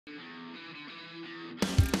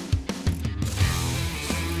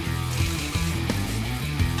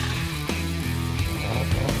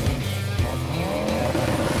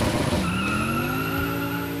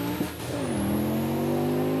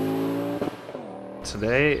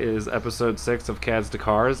Today is episode 6 of CADs to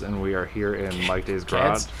Cars, and we are here in Mike Day's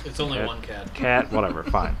garage. It's only one CAD. CAD, whatever,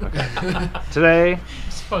 fine. Okay. Today, I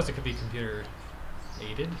suppose it could be computer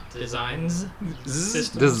aided designs.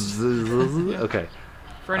 okay.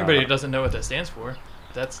 For anybody who doesn't know what that stands for,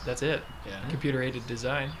 that's it. Yeah. Computer aided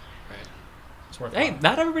design. Right. It's worth hey,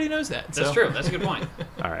 not everybody knows that. That's true. That's a good point.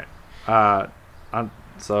 All right.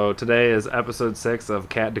 So today is episode 6 of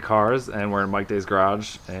CAD to Cars, and we're in Mike Day's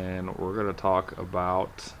garage, and we're going to talk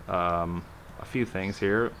about a few things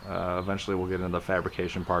here. Eventually we'll get into the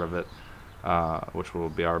fabrication part of it, which will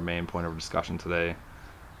be our main point of discussion today.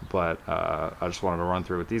 But I just wanted to run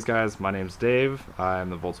through with these guys. My name's Dave.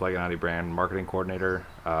 I'm the Volkswagen Audi brand marketing coordinator.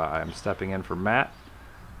 I'm stepping in for Matt.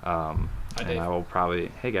 Hi, and Dave. I will probably,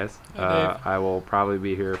 hey guys, Hi, Dave. I will probably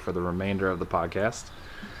be here for the remainder of the podcast.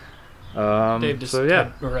 Dave just so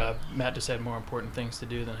Matt just had more important things to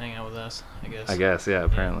do than hang out with us, I guess. Yeah,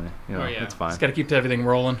 apparently. You know, Oh, yeah. it's fine. Just got to keep everything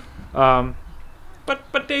rolling.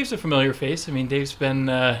 But Dave's a familiar face. I mean, Dave's been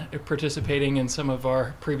participating in some of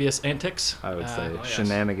our previous antics. I would say yes.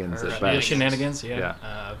 shenanigans Or, at Yeah, best. shenanigans,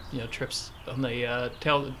 yeah. Trips on the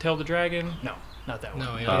Tail the Dragon. No, not that one.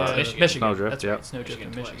 No, yeah. Michigan. Michigan. Snowdrift, That's yep. right, Snowdrift in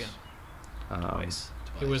Michigan Michigan. Twice.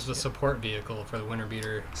 It was the support vehicle for the winter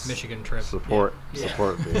beater Michigan trip. Support Yeah.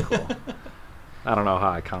 vehicle. I don't know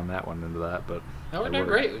how I conned that one into that, but That worked out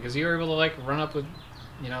great because you were able to like run up with,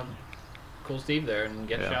 Cool Steve there and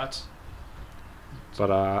get Yeah. shots. But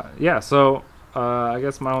so I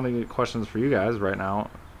guess my only questions for you guys right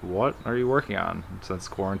now: what are you working on since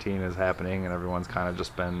quarantine is happening and everyone's kind of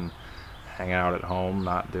just been hanging out at home,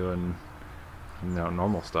 not doing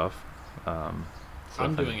normal stuff?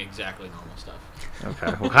 I'm doing exactly normal stuff.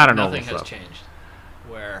 Okay, what kind of normal Nothing stuff? has changed.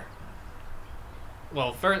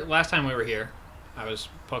 Last time we were here, I was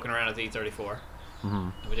poking around at the E34. Mm-hmm.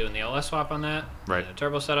 We're doing the LS swap on that, Right. and a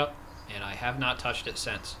turbo setup, and I have not touched it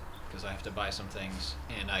since because I have to buy some things,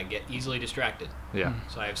 and I get easily distracted. Yeah.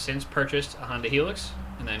 So I have since purchased a Honda Helix,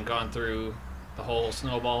 and then gone through the whole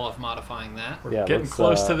snowball of modifying that. We're Yeah, getting looks,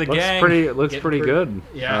 close to the looks gang. Looks Getting pretty good.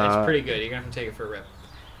 Yeah, it's pretty good. You're gonna have to take it for a rip.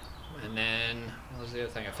 And then what was the other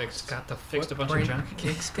thing? I It's fixed got the fixed a bunch of footprint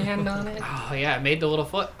junk. kickstand on it. Oh yeah, I made the little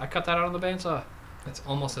foot. I cut that out on the bandsaw. It's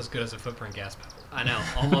almost as good as a footprint gas pedal. I know,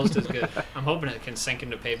 almost as good. I'm hoping it can sink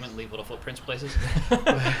into pavement and leave little footprints places.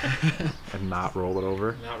 And not roll it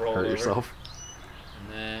over. Not roll Hurt it over. yourself.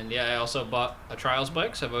 And then I also bought a trials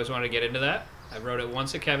bike, so I've always wanted to get into that. I rode it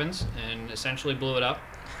once at Kevin's and essentially blew it up.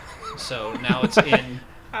 So now it's in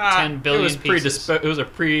 10 billion It was pieces. it was a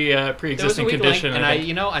pre-existing It was a weak condition. link, and I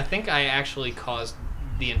think. I think I actually caused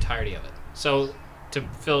the entirety of it. So to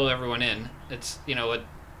fill everyone in, it's a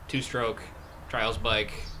 2-stroke trials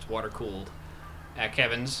bike. It's water cooled. At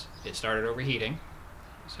Kevin's, it started overheating.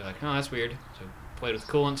 So like, oh, that's weird. So played with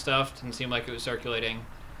coolant stuff. Didn't seem like it was circulating.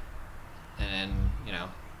 And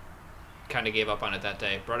kind of gave up on it that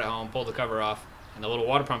day. Brought it home, pulled the cover off, and the little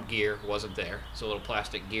water pump gear wasn't there. It's a little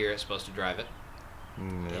plastic gear that's supposed to drive it.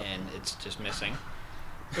 Yep. And it's just missing.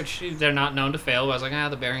 Which they're not known to fail. I was like,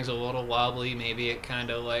 the bearing's a little wobbly. Maybe it kind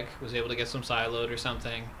of was able to get some side load or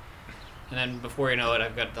something. And then before you know it,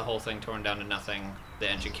 I've got the whole thing torn down to nothing. The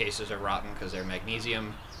engine cases are rotten because they're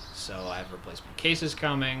magnesium. So I have replacement cases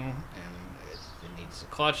coming, and it needs a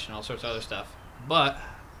clutch and all sorts of other stuff. But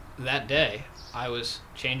that day, I was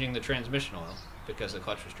changing the transmission oil because the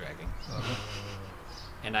clutch was dragging.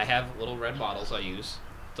 And I have little red bottles I use.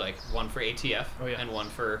 Like one for ATF and one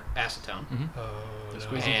for acetone. Mhm. Oh, The no.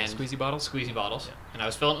 squeezy bottles. Squeezy bottles. Yeah. And I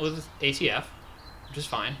was filling it with ATF, which is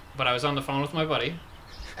fine. But I was on the phone with my buddy,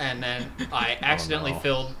 and then I accidentally no.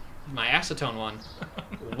 filled my acetone one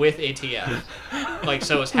with ATF.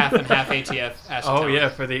 So it was half and half ATF acetone. Oh yeah,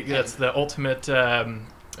 that's the ultimate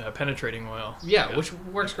penetrating oil. Yeah, which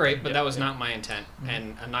works great, but Yeah, that was yeah. not my intent.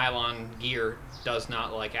 And a nylon gear does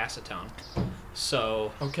not like acetone.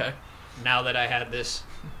 So Okay. now that I had this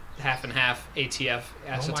half and half ATF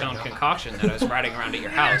acetone God. concoction that I was riding around at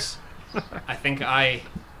your house, I think I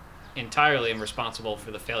entirely am responsible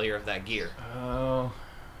for the failure of that gear. Oh.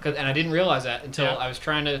 And I didn't realize that until Yeah.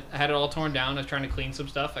 I had it all torn down. I was trying to clean some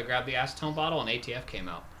stuff. I grabbed the acetone bottle and ATF came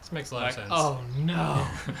out. This makes a lot of sense. Oh no.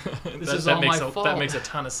 This is that all makes my That fault. makes a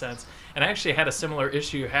ton of sense. And I actually had a similar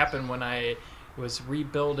issue happen when I was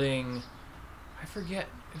rebuilding, I forget,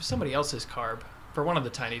 it was somebody else's carb. for one of the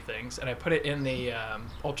tiny things, and I put it in the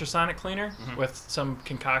ultrasonic cleaner with some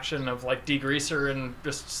concoction of like degreaser and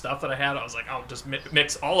just stuff that I had. I was like, I'll just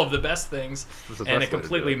mix all of the best things, and it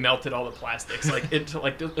completely melted all the plastics. Like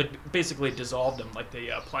it basically dissolved them, like the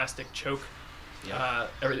plastic choke. Yeah.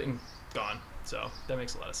 Everything gone. So that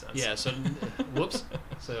makes a lot of sense. Yeah. So, whoops.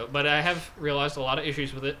 So, but I have realized a lot of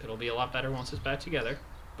issues with it. It'll be a lot better once it's back together.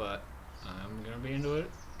 But I'm gonna be into it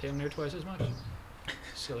damn near twice as much.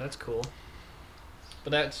 So that's cool.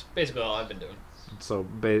 But that's basically all I've been doing. So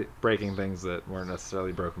breaking things that weren't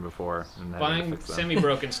necessarily broken before, and having to Buying fix them.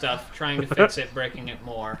 semi-broken stuff, trying to fix it, breaking it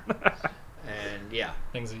more, and yeah,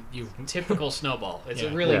 Things that you typical snowball. It's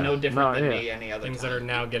Yeah. really Yeah. no different No, than yeah. any other things time. that are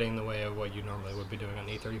now getting in the way of what you normally would be doing on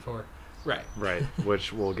the E34. Right. Right,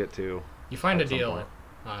 which we'll get to. You find a At some deal point.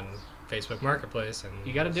 on Facebook Marketplace, and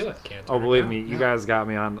You gotta do it. Can't Oh, turn it believe down. me, you guys got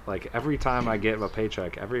me on. Like every time I get a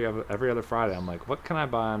paycheck, every other Friday, I'm like, what can I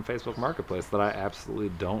buy on Facebook Marketplace that I absolutely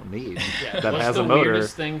don't need? Yeah. That What's has the a motor.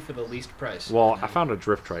 weirdest thing for the least price? Well, I found a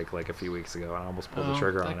drift trike like a few weeks ago, and I almost pulled the Oh,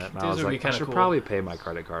 trigger on it. And I those was would be like, I kinda should cool. probably pay my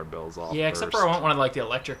credit card bills off. Yeah, except first. for I want one of like the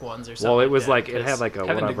electric ones or something. Well, it was that, like it had 'cause like a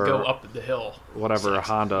having whatever to go up the hill. whatever sucks.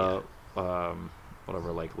 Honda,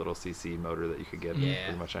 whatever like little CC motor that you could get Yeah.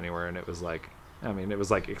 pretty much anywhere, and it was like, I mean, it was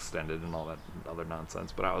like extended and all that other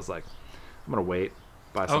nonsense. But I was like, I'm gonna wait,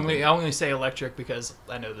 buy something. I only say electric because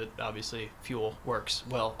I know that obviously fuel works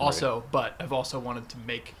well. Also, but I've also wanted to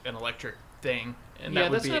make an electric thing, and Yeah,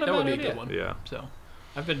 that would that's be not a that would bad be a good idea. one. Yeah. So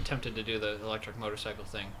I've been tempted to do the electric motorcycle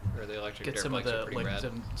thing, or the electric get dirt some of bikes are the pretty rad.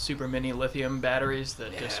 some super mini lithium batteries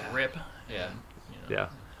that just Yeah. rip. Yeah. You know. Yeah,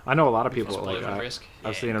 I know a lot of people Explosion like risk.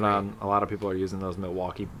 I've Yeah, seen it great. on a lot of people are using those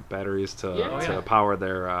Milwaukee batteries to Yeah. power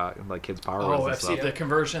their like kids' power Oh, and I've stuff. seen the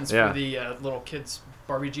conversions Yeah. for the little kids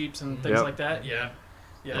Barbie Jeeps and things Yep. like that. Yeah.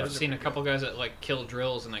 Yeah. I've those are seen a pretty couple guys that like kill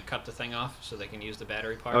drills and they cut the thing off so they can use the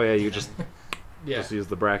battery part. Oh yeah, you and just then- yeah. just use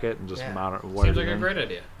the bracket and just Yeah. mount it. Seems like a great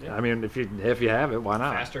idea. I mean, if you have it, why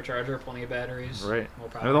not? Faster charger, plenty of batteries. Right. More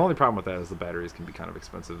I power. mean, the only problem with that is the batteries can be kind of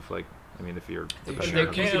expensive. Like, I mean, if you're depending They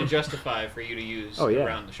on- can easy to justify for you to use Oh, yeah.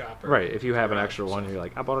 around the shop. Or right. If you have an garage extra or one, something. you're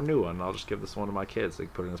like, I bought a new one. I'll just give this one to my kids. They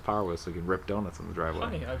can put it in his power wheel so he can rip donuts in the driveway.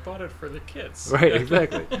 Honey, I bought it for the kids. Right.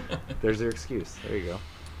 Exactly. There's your excuse. There you go.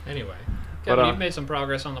 Anyway, Kevin, But, you've made some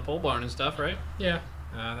progress on the pole barn and stuff, right? yeah,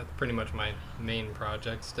 that's pretty much my main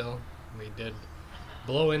project still. We did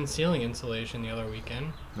blow-in ceiling insulation the other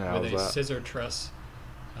weekend Yeah, with how's a that? scissor truss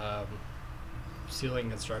ceiling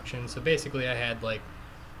construction. So basically, I had like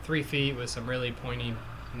 3 feet with some really pointy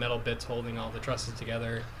metal bits holding all the trusses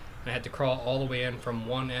together. I had to crawl all the way in from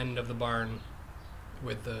one end of the barn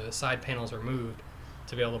with the side panels removed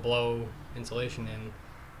to be able to blow insulation in.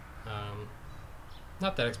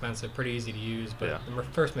 Not that expensive, pretty easy to use, but Yeah. the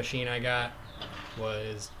first machine I got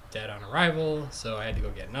was dead on arrival, so I had to go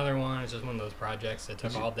get another one. It's just one of those projects that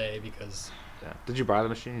took Did you- all day because Yeah. Did you buy the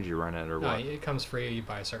machine? Did you rent it or no, what? it comes free. You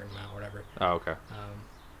buy a certain amount, whatever. Oh, okay.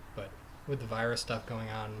 But with the virus stuff going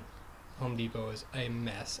on, Home Depot is a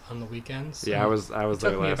mess on the weekends. Yeah, I was It there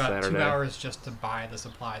took me last about Saturday. 2 hours just to buy the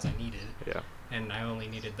supplies I needed, Yeah. and I only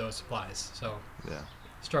needed those supplies. So Yeah.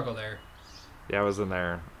 struggle there. Yeah, I was in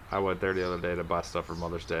there. I went there the other day to buy stuff for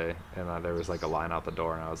Mother's Day, and there was like a line out the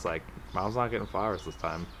door, and I was like, Mom's not getting flowers this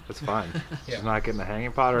time. It's fine. Yeah. She's not getting a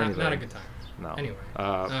hanging pot or Not, anything. not a good time. No. Anyway,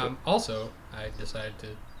 also I decided to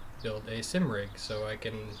build a sim rig so I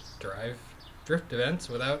can drive drift events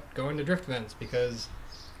without going to drift events because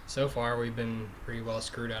so far we've been pretty well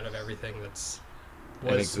screwed out of everything that's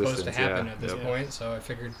In was supposed to existence, happen yeah. at this Yep. point. So I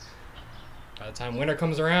figured by the time winter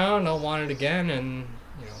comes around, I'll want it again. And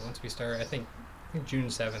once we start, I think June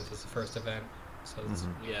 7th is the first event, so it's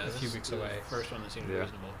Mhm. Yeah, a this few is weeks the away. First one that seems Yeah.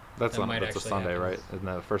 reasonable. That's that on, might that's a actually Sunday, happen. right? Isn't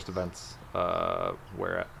that the first event's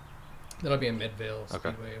where at? That'll be in Midvale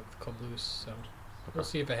Okay. Speedway with Caboose, so we'll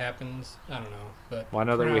see if it happens. I don't know, but Well, I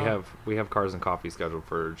know for that now- we have Cars and Coffee scheduled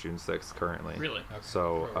for June 6th currently. Really? Okay.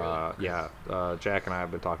 So Oh, really? yeah, Jack and I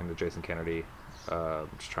have been talking to Jason Kennedy,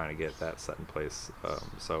 just trying to get that set in place.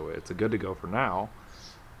 So it's a good to go for now.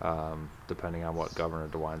 Depending on what Governor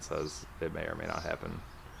DeWine says, it may or may not happen.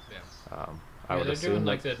 Yeah. I would they're assume doing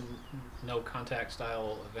like that- the no contact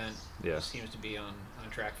style event. Yeah. Seems to be on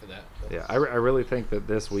track for that. But Yeah, I really think that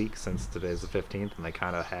this week, since today's the 15th, and they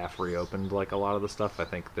kind of half reopened like a lot of the stuff, I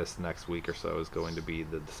think this next week or so is going to be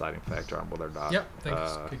the deciding factor on whether or not. Yep,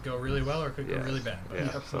 things could go really well or it could yeah, go really bad. But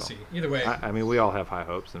yeah, we'll so- see. Either way, I mean, we all have high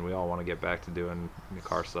hopes, and we all want to get back to doing the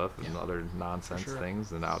car stuff and Yeah, other nonsense sure.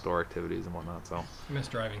 things and outdoor activities and whatnot. So I miss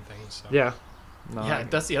driving things. So. yeah, no, Yeah,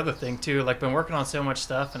 that's the other thing too. Like, been working on so much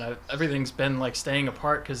stuff, and everything's been like staying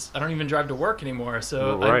apart because I don't even drive to work anymore.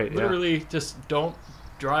 So Right, I yeah. literally just don't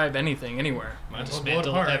drive anything anywhere. Might as well blow it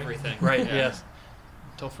dismantle apart. everything. Right? Yeah. Yes.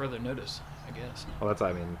 till further notice, I guess. Well,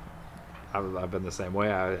 I mean, I've been the same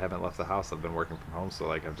way. I haven't left the house. I've been working from home, so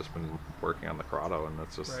like I've just been working on the Corrado, and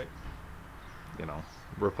that's just, Right. you know,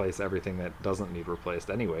 replace everything that doesn't need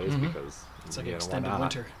replaced anyways, because It's like you know, why extended not?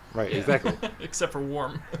 winter. Right, Yeah. exactly. Except for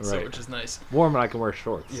warm, so, Right. which is nice. Warm, and I can wear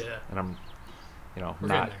shorts. Yeah. And I'm, you know, We're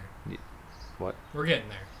not. getting What? We're getting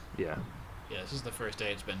there. Yeah. Yeah, this is the first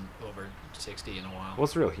day it's been over 60 in a while. Well,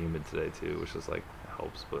 it's real humid today too, which is like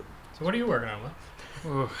helps, but So what are you working on,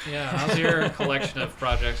 Will? Yeah, how's your collection of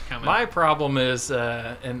projects coming? My problem is,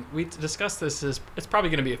 and we discussed this, is it's probably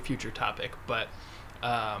going to be a future topic, but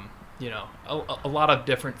you know, a lot of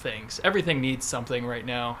different things. Everything needs something right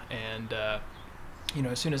now, and you know,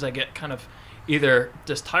 as soon as I get kind of either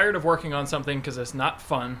just tired of working on something because it's not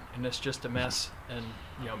fun and it's just a mess and,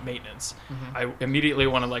 you know, maintenance, I immediately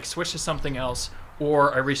want to like switch to something else,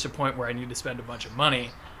 or I reach the point where I need to spend a bunch of money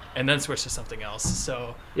and then switch to something else.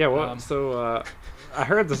 So yeah. Well, I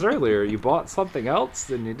heard this earlier. You bought something else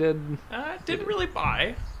than you did. I didn't really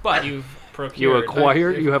buy, but You've procured. You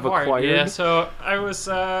acquired. I've You have acquired. Yeah, so I was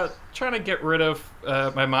trying to get rid of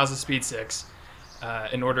my Mazda Speed 6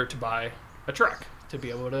 in order to buy a truck to be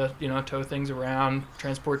able to, you know, tow things around,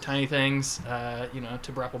 transport tiny things, you know,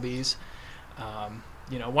 to Applebee's.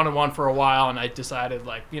 You know, wanted one for a while, and I decided,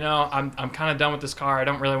 like, you know, I'm kind of done with this car. I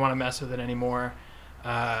don't really want to mess with it anymore.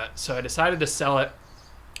 So I decided to sell it.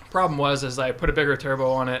 Problem was, is I put a bigger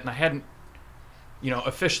turbo on it, and I hadn't, you know,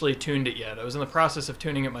 officially tuned it yet. I was in the process of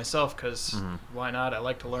tuning it myself because why not? I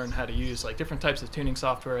like to learn how to use like different types of tuning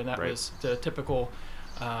software, and that Right. was the typical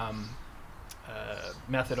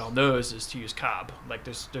method on those is to use CAD. Like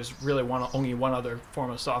there's really only one other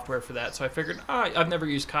form of software for that. So I figured, I've never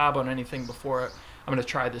used CAD on anything before. I'm going to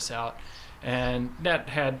try this out. And that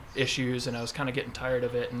had issues, and I was kind of getting tired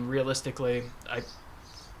of it. And realistically, I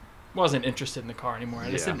wasn't interested in the car anymore. I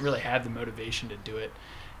just Yeah. didn't really have the motivation to do it.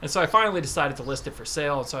 And so I finally decided to list it for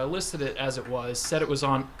sale. And so I listed it as it was, said it was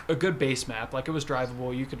on a good base map, like it was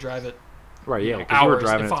drivable. You could drive it, Right. you Yeah. know, Because you were hours,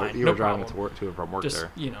 driving. fine, You no were driving problem. to work to and from work just,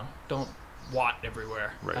 there. you know, don't watt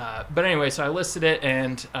everywhere. Right. But anyway, so I listed it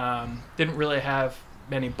and didn't really have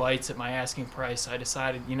many bites at my asking price. So I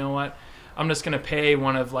decided, you know what? I'm just going to pay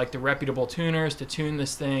one of like the reputable tuners to tune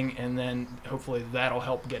this thing, and then hopefully that'll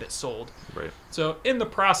help get it sold. Right. So in the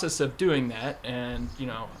process of doing that, and you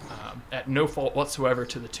know, at no fault whatsoever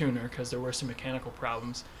to the tuner because there were some mechanical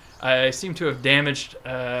problems, I seem to have damaged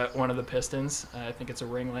one of the pistons. I think it's a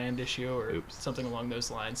ringland issue or Oops. something along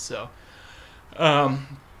those lines. So,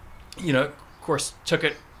 you know, of course, took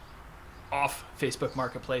it off Facebook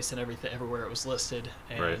Marketplace and everything, everywhere it was listed,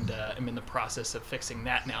 and Right. I'm in the process of fixing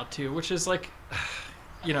that now too, which is like,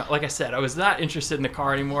 you know, like I said, I was not interested in the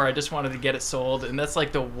car anymore. I just wanted to get it sold, and that's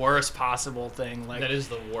like the worst possible thing. Like, That is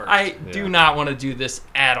the worst. I Yeah. do not want to do this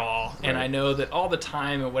at all, and Right. I know that all the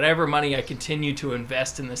time and whatever money I continue to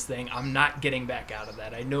invest in this thing, I'm not getting back out of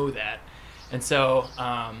that. I know that, and so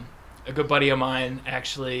a good buddy of mine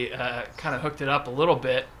actually kind of hooked it up a little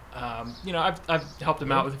bit. You know, I've helped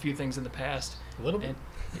him out with a few things in the past. A little bit.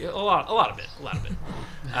 And a lot of it.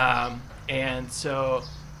 And so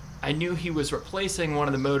I knew he was replacing one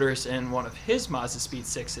of the motors in one of his Mazda Speed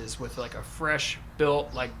 6s with like a fresh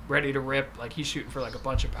built, like ready to rip. Like he's shooting for like a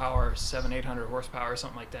bunch of power, 700-800 horsepower or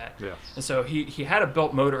something like that. Yeah. And so he had a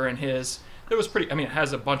built motor in his. It was pretty. I mean, it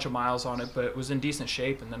has a bunch of miles on it, but it was in decent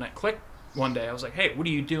shape. And then I clicked one day. I was like, "Hey, what are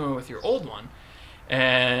you doing with your old one?"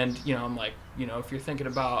 And, you know, I'm like, you know, if you're thinking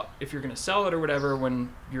about if you're going to sell it or whatever, when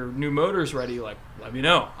your new motor's ready, like, let me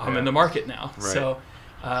know. I'm Yeah. in the market now. Right.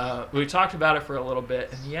 So we talked about it for a little bit,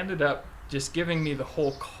 and he ended up just giving me the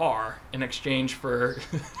whole car in exchange for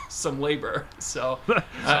some labor. So,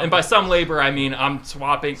 and by some labor, I mean I'm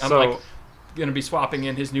swapping. I'm So- like going to be swapping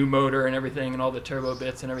in his new motor and everything and all the turbo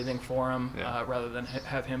bits and everything for him, Yeah. rather than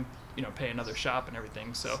have him, you know, pay another shop and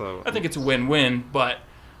everything. So, So- I think it's a win-win, but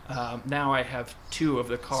now I have two of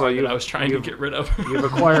the car So that I was trying to get rid of. You've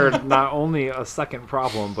acquired not only a second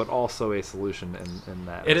problem, but also a solution in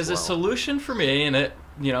that. It as is a well. solution for me, and it,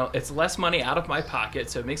 you know, it's less money out of my pocket,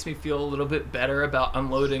 so it makes me feel a little bit better about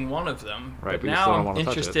unloading one of them. Right, but you now still don't I'm wanna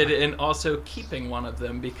touch it. interested in also keeping one of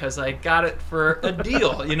them because I got it for a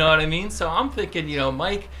deal. You know what I mean? So I'm thinking, you know,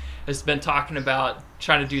 Mike has been talking about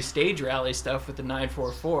trying to do stage rally stuff with the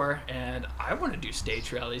 944, and I want to do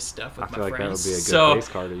stage rally stuff with I my feel like that friends. would be a good so base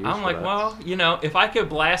car to use I'm for like, that. well, you know, if I could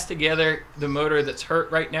blast together the motor that's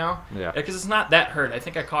hurt right now, Yeah. because it's not that hurt. I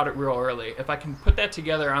think I caught it real early. If I can put that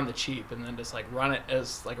together on the cheap and then just like run it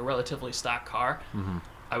as like a relatively stock car, Mm-hmm.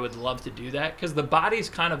 I would love to do that because the body's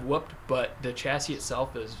kind of whooped, but the chassis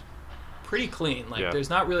itself is pretty clean. Like Yeah. there's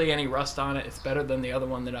not really any rust on it. It's better than the other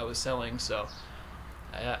one that I was selling. So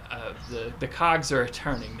the cogs are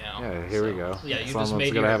turning now. Yeah, here we go. Yeah, you just Someone's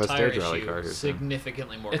made gonna your have a entire stage rally issue car here soon.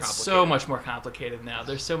 significantly more It's complicated. so much more complicated now.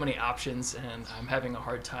 There's so many options, and I'm having a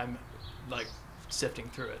hard time, like, sifting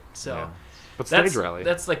through it. So, Yeah. But that's, stage rally.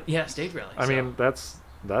 That's like, yeah, stage rally. I so, mean, that's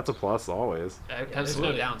a plus always. There's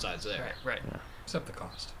absolutely. no downsides there. Right. Yeah. Except the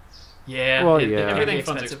cost. Yeah. Well, it yeah. can be Everything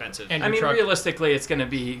fun's expensive. And I your mean, truck- realistically, it's going to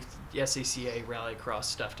be SCCA rallycross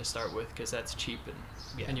stuff to start with because that's cheap and.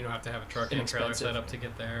 Yeah. And you don't have to have a truck and trailer Inexpensive. set up to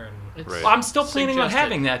get there. And It's Right. Well, I'm still planning on suggested.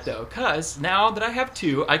 having that though, because now that I have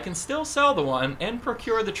two, I can still sell the one and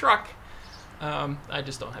procure the truck. I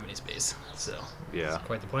just don't have any space, so Yeah.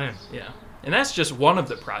 quite the plan. yeah. And that's just one of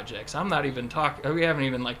the projects. I'm not even talking. We haven't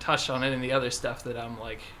even like touched on any of the other stuff that I'm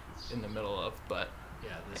like in the middle of, but Yeah,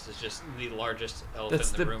 this is just the largest elephant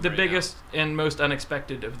that's in the room the right biggest and most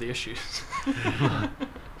unexpected of the issues.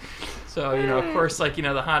 So, of course, like,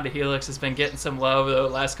 the Honda Helix has been getting some love the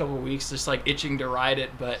last couple of weeks, just like itching to ride it,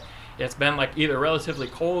 but it's been like either relatively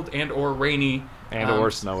cold and or rainy. And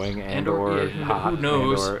or snowing and or yeah, hot. who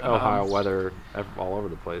knows? And or Ohio weather all over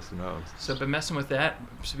the place. Who knows? So I've been messing with that.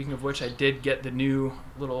 Speaking of which, I did get the new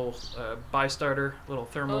little thermal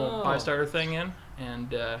bi-starter thing in.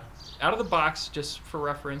 And out of the box, just for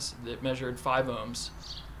reference, it measured 5 ohms.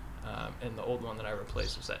 And the old one that I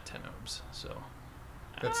replaced was at 10 ohms. So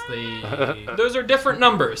That's the those are different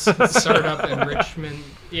numbers. startup enrichment. now.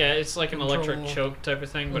 Yeah, it's like an Control. electric choke type of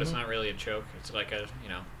thing, but it's not really a choke. It's like a,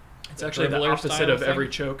 It's actually the dribbler opposite style of thing? every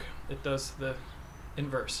choke. It does the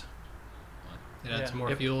inverse. It adds Yeah. more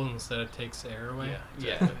Yep. fuel instead of takes air away.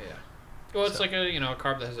 Yeah, exactly. yeah. Well, it's So- like a a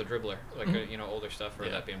carb that has a dribbler, like Mhm. a older stuff, or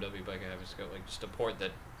Yeah. that BMW bike I have. It's got like just a port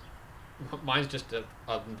that. Mine's just a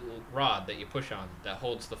rod that you push on that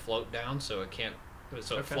holds the float down, so it can't.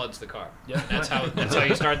 So it Okay. floods the carb. Yeah. That's how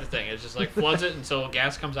you start the thing. It's just like floods it until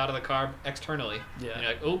gas comes out of the carb externally. Yeah. And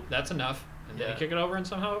you're like, oh, that's enough, and then Yeah. you kick it over, and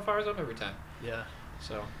somehow it fires up every time. Yeah.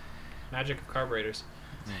 So, magic of carburetors.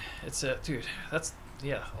 It's dude, that's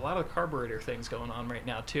a lot of carburetor things going on right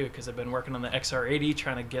now too, because I've been working on the XR80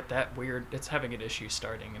 trying to get that weird. It's having an issue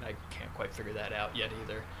starting, and I can't quite figure that out yet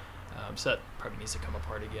either. So that probably needs to come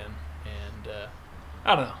apart again, and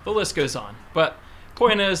I don't know. The list goes on, but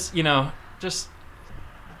point is, just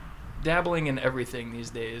dabbling in everything these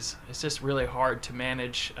days. It's just really hard to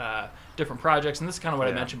manage different projects, and this is kind of what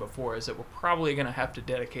I Yeah. mentioned before. Is that we're probably going to have to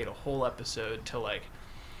dedicate a whole episode to like.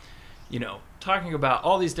 Talking about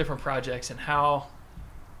all these different projects and how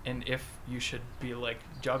and if you should be like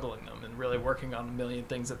juggling them and really working on a million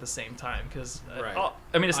things at the same time. Because, Right.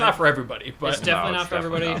 it's not for everybody, but It's definitely No, not it's for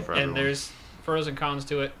everybody, definitely not for and everyone. there's pros and cons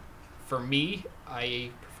to it. For me, I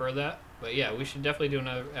prefer that, but yeah, we should definitely do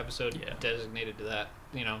another episode Yeah. designated to that.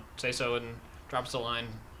 Say so and drop us a line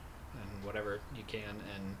and whatever you can,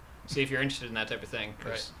 and see if you're interested in that type of thing. 'Cause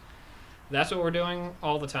Right. that's what we're doing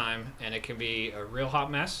all the time, and it can be a real hot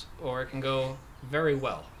mess, or it can go very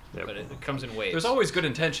well. Yep. But it comes in waves. there's always good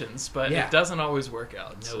intentions, but Yeah. it doesn't always work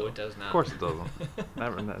out. no, so. it does not. Of course it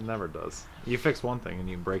doesn't. never does. You fix one thing and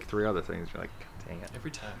you break 3 other things. You're like, dang it.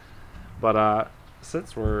 Every time. But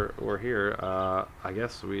since we're here, I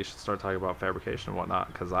guess we should start talking about fabrication and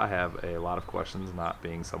whatnot, because I have a lot of questions. Not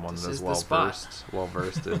being someone This that's is the spot. well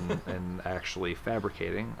versed in actually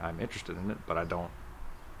fabricating, I'm interested in it, but I don't.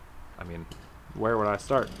 I mean, where would I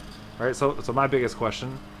start? All right. So my biggest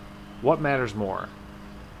question: what matters more,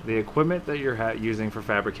 the equipment that you're using for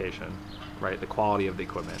fabrication, right? The quality of the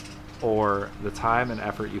equipment, or the time and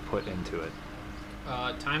effort you put into it?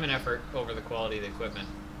 Time and effort over the quality of the equipment,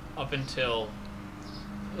 up until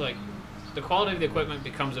like the quality of the equipment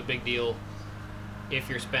becomes a big deal if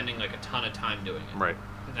you're spending like a ton of time doing it, Right.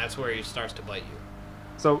 and that's where it starts to bite you.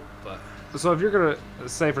 So But So if you're gonna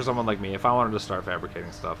say, for someone like me, if I wanted to start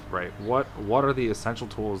fabricating stuff, right? What are the essential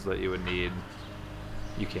tools that you would need?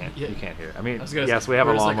 You can't Yeah. hear. I mean, I was gonna yes, say, we have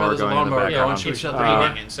a where's, like, lawnmower there's a going in the lawnmower background. going, should we shut the breathing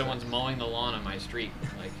door? and someone's mowing the lawn on my street.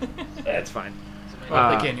 Like, Yeah, it's fine.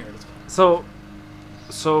 Well, they can't hear it. It's fine.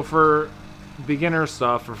 So for beginner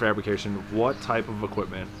stuff for fabrication, what type of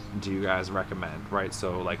equipment do you guys recommend? Right.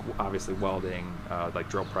 So like obviously welding, like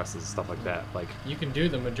drill presses, stuff like that. Like You can do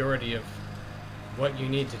the majority of what you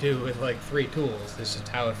need to do with like 3 tools. It's just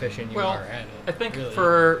how efficient you Well, are at it. I think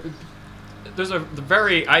really. there's a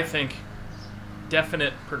very, I think,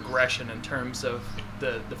 definite progression in terms of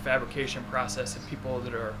the fabrication process and people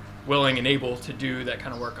that are willing and able to do that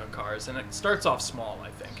kind of work on cars. And it starts off small, I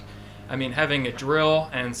think. I mean, having a drill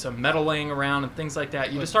and some metal laying around and things like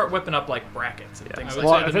that, you just start whipping up like brackets and Yeah. things I like would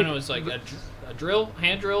Well, say I the think minimum is like a drill,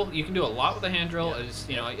 hand drill. You can do a lot with a hand drill.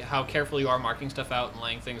 Yeah. Is how careful you are marking stuff out and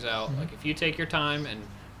laying things out. Like if you take your time and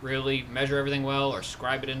really measure everything well or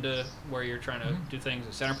scribe it into where you're trying to do things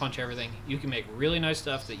and center punch everything, you can make really nice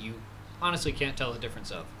stuff that you honestly can't tell the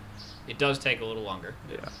difference of. It does take a little longer.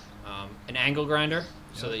 Yeah. An angle grinder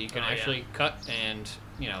so that you can actually cut and,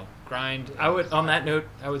 grind. On that note,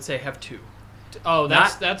 I would say have 2. Oh,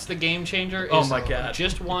 that's the game changer. Oh my god!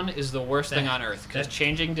 Just one is the worst thing on earth because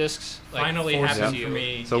changing discs finally happened for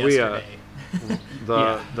me so yesterday.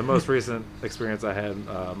 The most recent experience I had,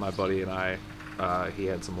 my buddy and I, he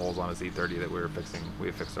had some holes on his E30 that we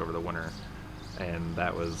had fixed over the winter, and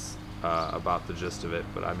that was about the gist of it.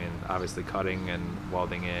 But I mean, obviously cutting and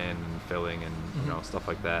welding in and filling and stuff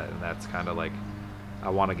like that, and that's kind of like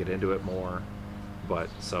I want to get into it more, but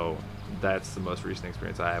so. That's the most recent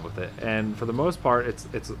experience I have with it, and for the most part,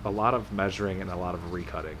 it's a lot of measuring and a lot of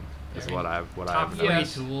recutting. Is what I've top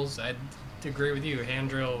noticed. 3 tools. I'd agree with you: hand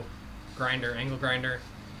drill, grinder, angle grinder,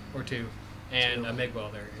 or 2, and a MIG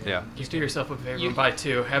welder. Yeah. Just do yourself a favor and buy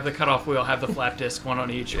 2. Have the cutoff wheel, have the flap disc, one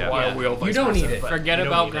on each, or wire wheel. You don't need it. Forget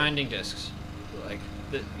about grinding discs, like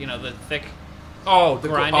the thick.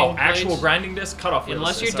 Actual grinding disc cutoff wheels.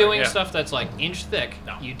 Unless you're doing stuff that's like inch thick,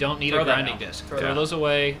 you don't need a grinding disc. Throw those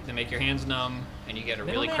away. They make your hands numb, and you get a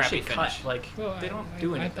really crappy finish. They don't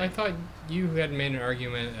do anything. I thought you had made an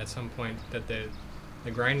argument at some point that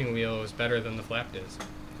the grinding wheel was better than the flap disc.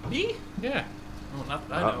 Me? Yeah. Well, not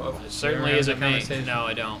that I know of. It certainly isn't me. No,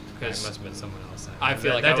 I don't. Because it must have been someone else. I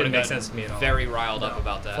feel like that didn't make sense to me at all. Very riled up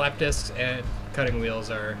about that. Flap discs and cutting wheels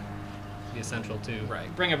are the essential too.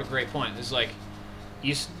 Right. Bring up a great point. It's like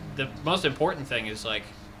the most important thing is like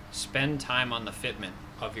spend time on the fitment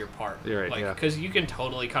of your part. You're right, because you can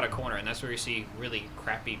totally cut a corner, and that's where you see really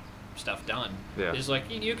crappy stuff done. Yeah. Is like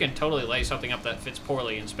you can totally lay something up that fits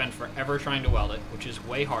poorly and spend forever trying to weld it, which is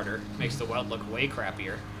way harder, makes the weld look way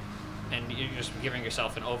crappier, and you're just giving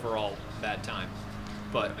yourself an overall bad time.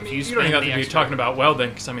 But if you don't even have to be talking about welding,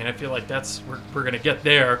 because I feel like we're gonna get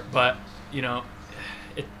there, but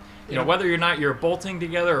whether or not you're bolting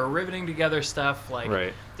together or riveting together stuff,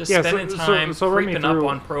 just spending time creeping up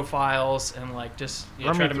on profiles and just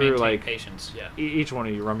run try me to through maintain patience. Yeah. Each one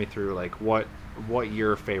of you run me through what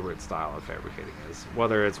your favorite style of fabricating is,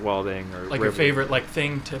 whether it's welding or riveting. Your favorite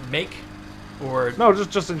thing to make, or no,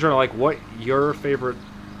 just in general, what your favorite,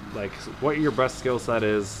 what your best skill set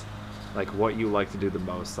is, what you like to do the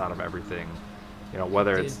most out of everything.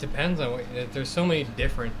 Whether it depends on there's so many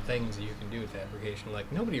different things that you can do with fabrication.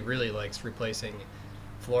 Nobody really likes replacing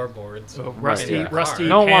floorboards. Rusty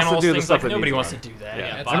no one panels, wants to do the things stuff nobody that wants to do that.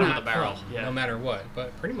 Yeah, bottom of the barrel. No matter what.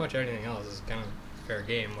 But pretty much everything else is kind of fair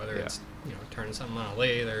game. Whether it's turning something on a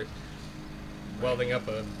lathe or welding up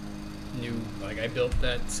a new I built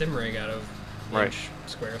that sim rig out of inch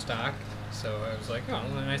square stock. So I was like, a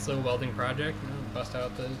nice little welding project. Bust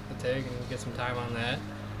out the TIG and get some time on that.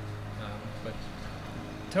 But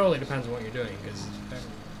totally depends on what you're doing, because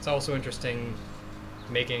it's also interesting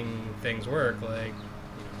making things work. I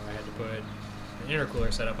had to put an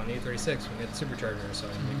intercooler setup on the E36 when we had the supercharger, so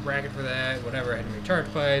I had to make a bracket for that, whatever. I had to make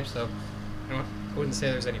charge pipes, so I wouldn't say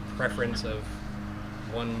there's any preference of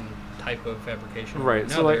one type of fabrication. Right,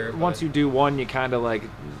 so once you do one, you kind of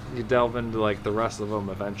you delve into the rest of them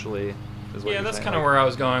eventually. That's kind of where I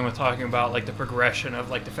was going with talking about the progression of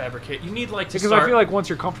the fabricate. You need to because I feel once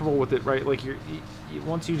you're comfortable with it, right?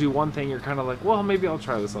 Once you do one thing, you're kind of well, maybe I'll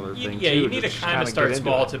try this other thing. Yeah, you need to kind of start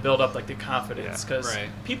small to build up the confidence, because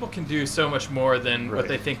people can do so much more than what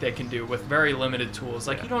they think they can do with very limited tools.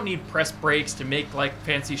 You don't need press brakes to make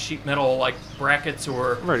fancy sheet metal brackets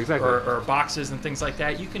or or boxes and things like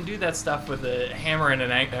that. You can do that stuff with a hammer and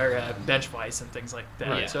a bench vise and things like that.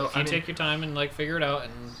 Right. So if you take your time and figure it out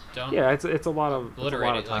and don't. Yeah, it's a lot of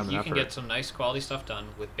time and you effort. can get some nice quality stuff done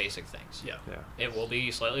with basic things. Yeah. It will be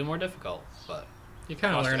slightly more difficult, but you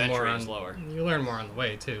kind of learn more you learn more on the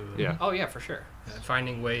way too. Yeah. Oh yeah, for sure.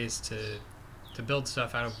 Finding ways to build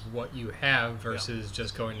stuff out of what you have versus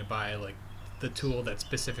just going to buy the tool that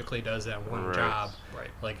specifically does that one job,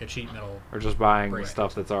 like a sheet metal, or just buying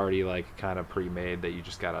stuff that's already kind of pre-made that you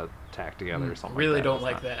just gotta tack together or something. Really don't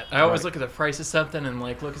like that. I always look at the price of something and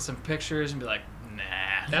look at some pictures and be like, nah,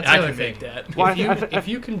 that's I the other can thing. make that. Well, if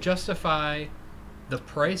you can justify the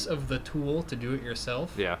price of the tool to do it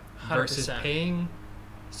yourself, versus 100%. paying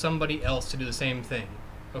somebody else to do the same thing.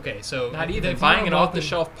 Okay, so not even buying an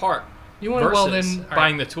off-the-shelf part. You want to weld in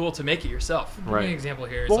buying the tool to make it yourself. Give me an example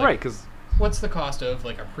here. Well, because what's the cost of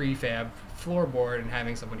a prefab floorboard and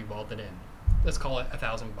having somebody weld it in? Let's call it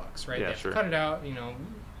 $1,000, right? Yeah, sure. Cut it out,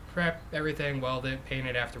 prep everything, weld it, paint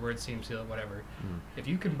it afterwards, seam seal it, whatever. If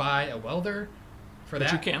you can buy a welder for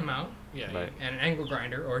that amount, and an angle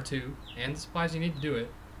grinder or 2, and the supplies you need to do it,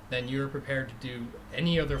 then you're prepared to do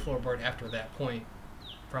any other floorboard after that point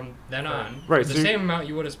from then on. Right, For so the same amount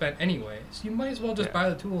you would have spent anyway. So you might as well just buy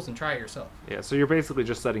the tools and try it yourself. Yeah, so you're basically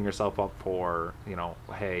just setting yourself up for,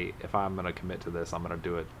 hey, if I'm going to commit to this, I'm going to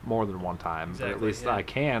do it more than one time. Exactly, but at least yeah.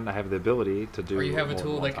 I have the ability to do Or you have a more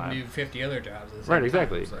tool than one that can time. do 50 other jobs at the same Right, time,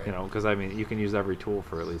 exactly. so- Because you can use every tool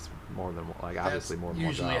for at least more than like obviously That's more than one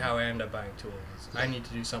usually job. how I end up buying tools. I need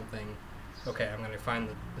to do something. Okay, I'm going to find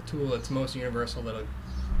the tool that's most universal that'll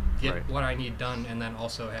get Right. what I need done, and then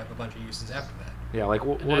also have a bunch of uses after that. Yeah, like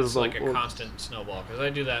what And that's is the like a constant snowball because I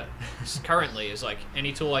do that currently. Is like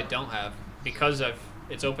any tool I don't have because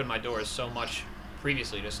it's opened my doors so much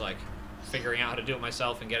previously, just like figuring out how to do it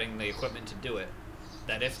myself and getting the equipment to do it.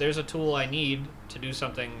 That if there's a tool I need to do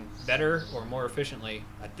something better or more efficiently,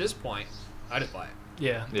 at this point, I just buy it.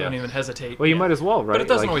 Yeah, Yeah. don't even hesitate. Well, you Yeah. might as well, right? But it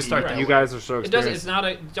doesn't Like, always start you, that you way. guys are so It doesn't. experienced.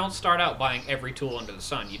 It's not don't start out buying every tool under the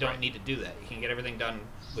sun. You don't Right. need to do that. You can get everything done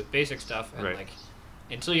with basic stuff, and Right. like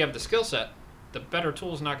until you have the skill set, the better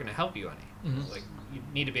tool is not going to help you any. Mhm. Like you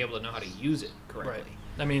need to be able to know how to use it correctly. Right.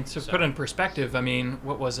 I mean, to So- put in perspective, I mean,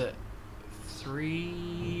 what was it? 3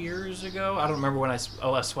 years ago? I don't remember when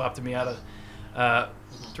LS swapped me out of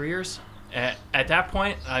 3 years. At that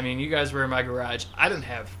point, I mean, you guys were in my garage. I didn't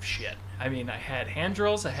have shit. I mean, I had hand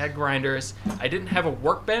drills, I had grinders. I didn't have a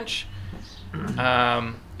workbench.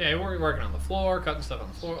 Yeah, we're working on the floor, cutting stuff on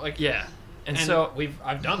the floor. Like Yeah. and so,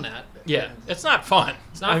 I've done that. yeah, and it's not fun.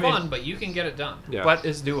 it's not I mean, fun, but you can get it done. Yeah. but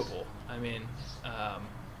it's doable. I mean,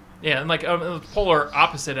 yeah, and like the polar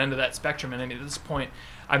opposite end of that spectrum. And I mean, at this point,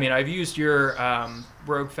 I mean, I've used your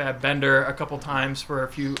Rogue Fab bender a couple times for a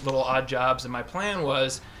few little odd jobs, and my plan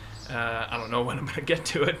was, I don't know when I'm gonna get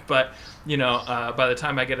to it, but by the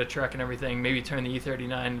time I get a truck and everything, maybe turn the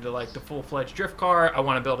E39 into like the full-fledged drift car. I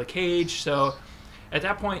want to build a cage, so at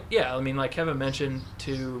that point, yeah, I mean, like Kevin mentioned,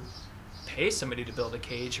 to pay somebody to build a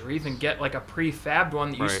cage or even get like a prefabbed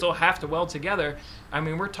one that you Right. still have to weld together. I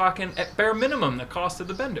mean, we're talking at bare minimum the cost of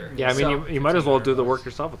the bender. Yeah, I mean, So you might as well do the work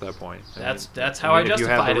yourself at that point. that's how I if you have the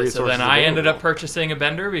justified it. So then resources I ended up available. purchasing a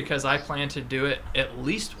bender because I planned to do it at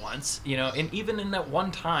least once, and even in that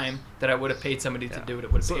one time that I would have paid somebody to Yeah. do it,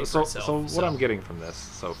 it would have paid for So itself. what I'm getting from this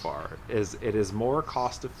so far is it is more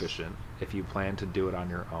cost efficient if you plan to do it on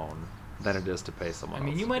your own than it is to pay someone I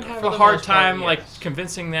mean, else. you might to do it. have For a the hard most part, time like yes.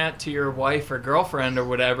 convincing that to your wife or girlfriend or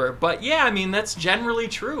whatever, but yeah, I mean that's generally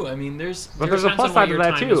true. I mean, But It there's a depends plus on what side to your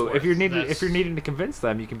that time is too. worth. If you're That's- needing to convince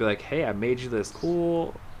them, you can be like, "Hey, I made you this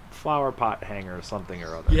cool flower pot hanger or something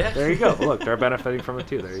or other." Yeah. There you go. Look, they're benefiting from it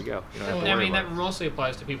too. There you go. You don't have to I worry mean, about that it. mostly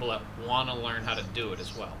applies to people that want to learn how to do it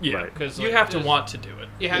as well. yeah, Right. Because you have to want to do it.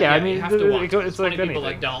 Yeah, Yeah, I you mean, have to want. it's There's like plenty of people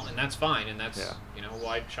anything. that don't, and that's fine, and that's Yeah.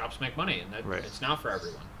 why shops make money, and that Right. it's not for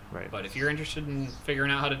everyone. Right. But if you're interested in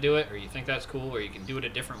figuring out how to do it, or you think that's cool, or you can do it a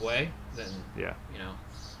different way, then Yeah.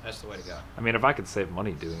 that's the way to go. I mean, if I could save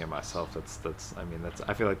money doing it myself,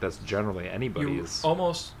 I feel like that's generally You anybody's.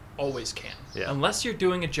 almost always can. Yeah. Unless you're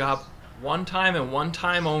doing a job one time and one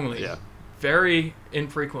time only. Yeah. Very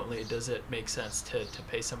infrequently does it make sense to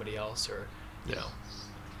pay somebody else or, Yeah.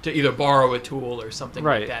 to either borrow a tool or something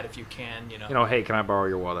Right. like that if you can, Hey, can I borrow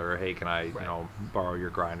your welder? Or hey, can I, Right. borrow your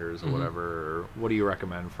grinders or Mhm. whatever? Or what do you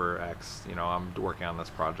recommend for X? I'm working on this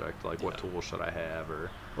project. Like, what Yeah. tools should I have? Or,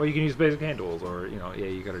 well, you can use basic hand tools, or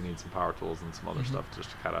you gotta need some power tools and some other Mhm. stuff just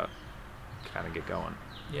to kind of get going.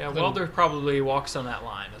 Yeah, Then- welder probably walks on that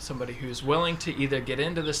line as somebody who's willing to either get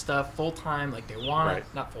into this stuff full time, like they want Right. it,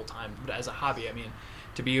 not full time, but as a hobby. I mean,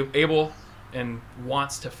 to be able and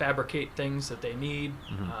wants to fabricate things that they need.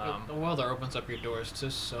 Mhm. The welder opens up your doors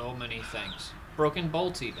to so many things. Broken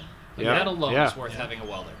bolts, even. Like, Yeah, that alone yeah. is worth having a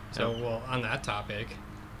welder. So, well, on that topic,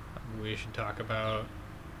 we should talk about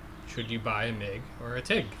should you buy a MIG or a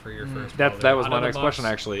TIG for your first welder? That was Out my of the next box, question,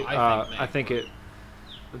 actually. I think it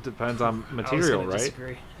depends on I was material, gonna right?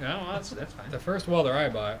 disagree. Yeah, well, that's fine. The first welder I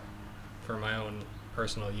bought for my own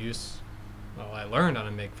personal use, well, I learned on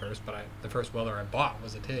a MIG first, but the first welder I bought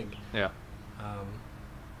was a TIG. Yeah.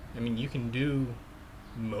 I mean, you can do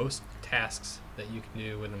most tasks that you can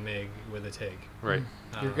do with a MIG with a TIG. Right.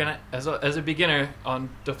 You're gonna, as a beginner, on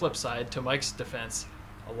the flip side, to Mike's defense,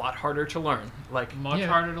 a lot harder to learn. Like Much Yeah.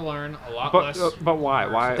 harder to learn, a lot But less. but why?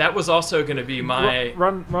 Why? that was also going to be my.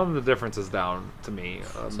 Run the differences down to me.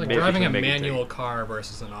 It's like maybe driving a between MIG and manual car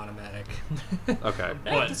versus an automatic. TIG. Okay.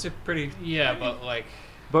 That's a pretty. Yeah, but like,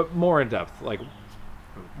 But more in depth, like,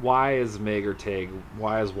 why is MIG or TIG?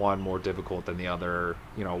 Why is one more difficult than the other?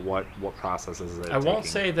 What processes is it I won't taking?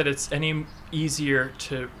 say that it's any easier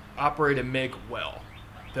to operate a MIG well.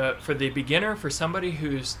 For the beginner, for somebody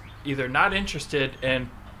who's either not interested in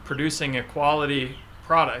producing a quality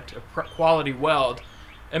product, quality weld,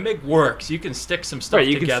 A MIG works. You can stick some stuff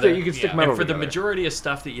you together. you can stick metal and for the together. majority of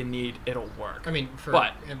stuff that you need, it'll work. I mean,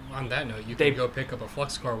 but on that note, you can go pick up a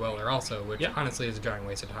flux core welder also, which honestly is a giant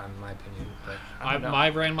waste of time in my opinion. But I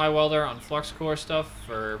ran my welder on flux core stuff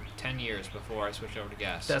for 10 years before I switched over to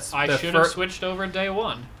gas. I should have switched over day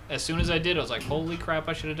one. As soon as I did, I was like, holy crap,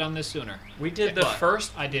 I should have done this sooner. We did the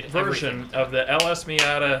first version of the LS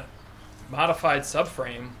Miata modified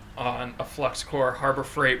subframe on a flux core Harbor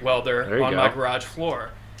Freight welder on my garage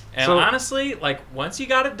floor. And honestly, like, once you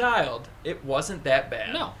got it dialed, it wasn't that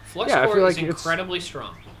bad. No, flux core is incredibly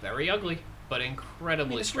strong. Very ugly, but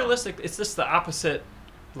incredibly strong. It's realistic. It's just the opposite,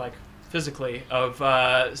 like, physically, of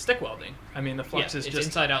stick welding. I mean, the flux is it's just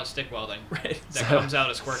inside-out stick welding. Right. That comes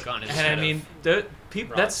out a squirt gun. And I mean,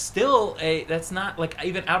 that's still that's not, like,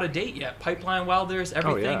 even out of date yet. Pipeline welders,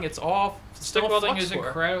 everything, it's all stick welding is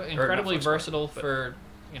incredibly incredibly versatile for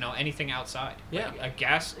anything outside. Yeah. Like a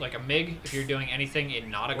gas, like a MIG, if you're doing anything in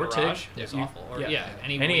not a garage, is awful. Or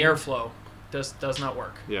any airflow does not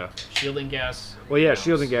work. Yeah. Shielding gas. Well,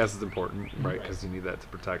 shielding gas is important, right? Because you need that to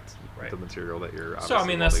protect the material that you're. So I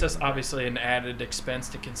mean, that's just obviously an added expense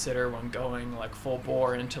to consider when going like full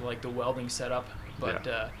bore into like the welding setup. But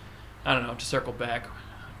I don't know. To circle back,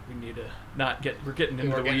 we need to not get. We're getting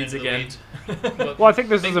into the weeds again. Well, I think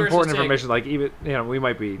this is important information. Like, even we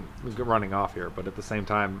might be running off here, but at the same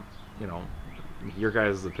time, your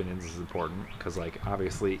guys' opinions is important because, like,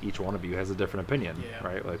 obviously each one of you has a different opinion,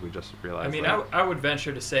 right? Like, we just realized. I mean, I would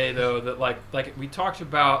venture to say though that like we talked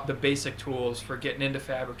about the basic tools for getting into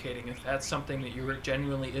fabricating. If that's something that you were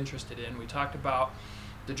genuinely interested in, we talked about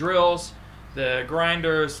the drills, the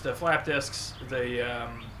grinders, the flap discs, the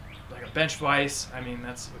like a bench vise. I mean,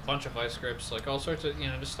 that's a bunch of vice grips, like all sorts of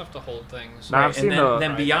just stuff to hold things. Now, and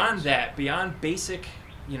then beyond that, beyond basic,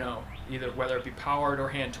 either whether it be powered or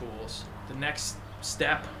hand tools, the next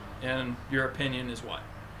step, in your opinion, is what?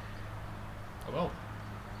 Well,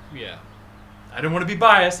 yeah. I don't want to be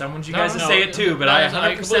biased. I want you guys to say it too, but I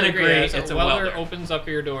 100% agree. It's a welder. Opens up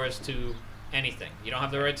your doors to anything. You don't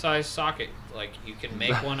have the right size socket. Like, you can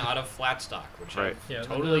make one out of flat stock, which I've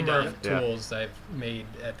totally the number done. of tools I've made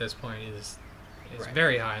at this point is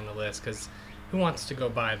very high on the list, because who wants to go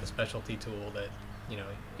buy the specialty tool that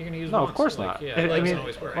you're gonna use? No, once. of course like, not. Yeah,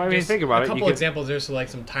 I mean, think about it. A couple examples. There's like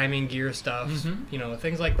some timing gear stuff,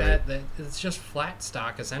 things like that. That it's just flat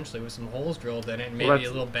stock essentially with some holes drilled in it, and maybe a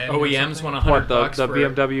little bend. OEMs want $100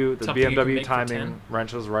 the BMW timing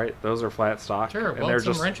wrenches, right? Those are flat stock. Sure, and they're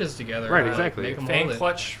some just wrenches together. Right, exactly. Fan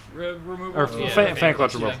clutch removal. Or fan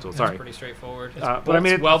clutch removal tool. Sorry. That's pretty straightforward. But I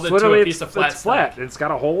mean, it's welded literally to a piece of flat flat. It's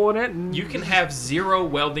got a hole in it. And you can have zero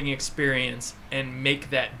welding experience and make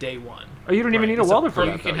that day one. Oh, you don't even need a welder for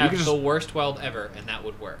that. You can have the worst weld ever, and that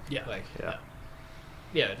would work. Yeah. Like,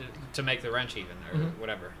 to make the wrench even, or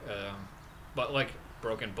whatever. But, like,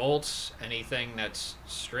 broken bolts, anything that's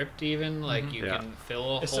stripped even, like, you can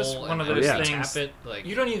fill a hole just one and of those tap things it. Like,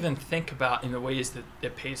 you don't even think about in the ways that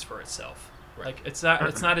it pays for itself. Right. Like, it's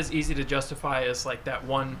not as easy to justify as, like, that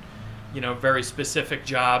one, very specific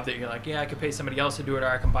job that you're like, I could pay somebody else to do it, or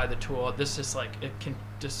I can buy the tool. This is, like, it can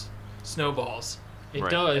just snowballs. It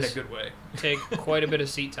does in a good way. take quite a bit of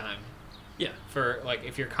seat time. Yeah. For, like,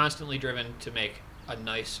 if you're constantly driven to make a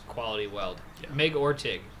nice quality weld. Yeah. MIG or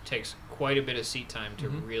TIG takes quite a bit of seat time to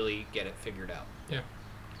really get it figured out. Yeah.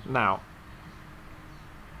 Now,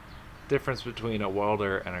 difference between a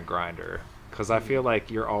welder and a grinder, because I feel like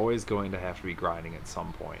you're always going to have to be grinding at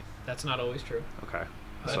some point. That's not always true. Okay.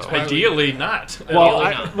 That's ideally not. Well,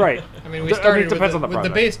 right. I mean, we started depends on the with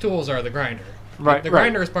project. the base tools are the grinder. Right. The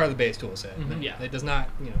grinder is part of the base tool set. Yeah. It does not,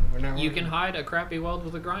 we're not. You can hide a crappy weld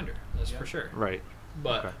with a grinder. That's for sure. Right.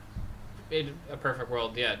 But in a perfect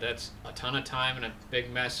world, that's a ton of time and a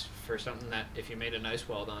big mess for something that if you made a nice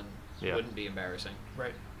weld on, wouldn't be embarrassing.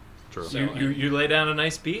 Right. True. So you lay down a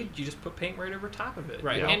nice bead, you just put paint right over top of it.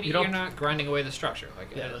 Right. You And you're not grinding away the structure.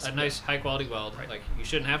 Like a nice high quality weld. Right. Like, you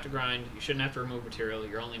shouldn't have to grind. You shouldn't have to remove material.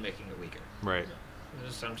 You're only making it weaker. Right.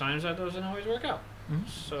 Sometimes that doesn't always work out.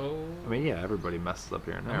 So I mean, everybody messes up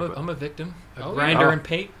here and there. I'm a victim. A grinder and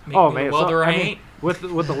paint. Make me a man. welder I mean, ain't. With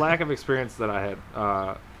the lack of experience that I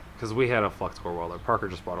had, because we had a flux core welder. Parker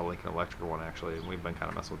just bought a Lincoln Electrical one actually, and we've been kind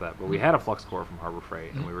of messing with that. But we had a flux core from Harbor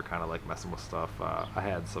Freight, and we were kind of like messing with stuff. I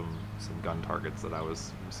had some gun targets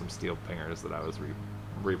some steel pingers that I was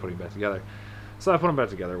re-putting back together. So I put them back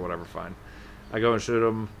together. Whatever, fine. I go and shoot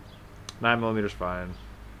them. 9mm fine.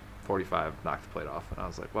 45 knocked the plate off, and I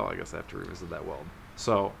was like, well, I guess I have to revisit that weld.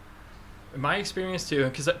 So, in my experience too,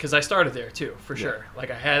 because I started there too, for sure. Like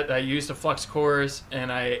I used a flux cores,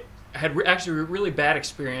 and I had actually a really bad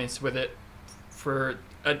experience with it for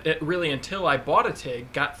really until I bought a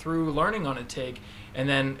TIG, got through learning on a TIG, and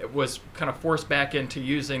then was kind of forced back into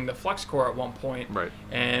using the flux core at one point. Right.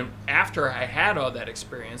 And after I had all that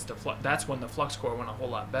experience, that's when the flux core went a whole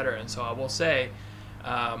lot better. And so I will say,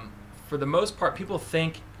 for the most part, people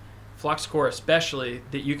think flux core especially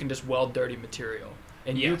that you can just weld dirty material,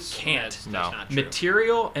 and you can't. That's not true.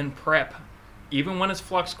 Material and prep, even when it's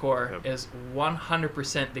flux core, is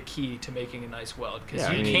 100% the key to making a nice weld, because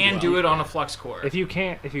you can do it on a flux core. If you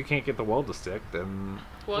can't get the weld to stick, then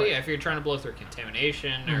if you're trying to blow through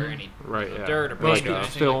contamination or any dirt or like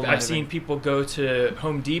paint, I've seen people go to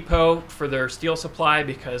Home Depot for their steel supply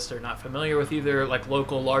because they're not familiar with either like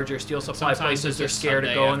local larger steel supply places. They're scared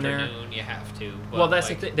to go in there. You have to. Well, that's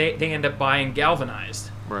the thing. They end up buying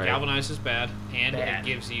galvanized. Right. Galvanized is bad, and it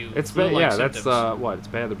gives you it's bad. flu-like That's symptoms. it's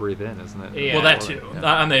bad to breathe in, isn't it? Yeah. Well, that too.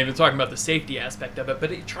 I'm not even talking about the safety aspect of it,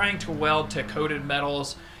 but trying to weld to coated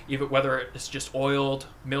metals, even whether it's just oiled,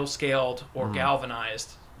 mill scaled, or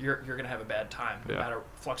galvanized, you're gonna have a bad time. No matter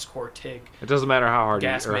flux core, TIG. It doesn't matter how hard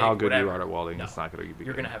gas or how MIG, good whatever. you are at welding. No. It's not gonna be.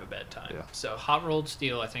 You're gonna have a bad time. Yeah. So Hot rolled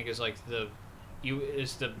steel, I think, is like the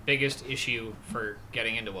biggest issue for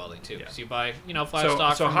getting into welding too. Because you buy flat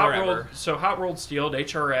stock from wherever. hot rolled steel,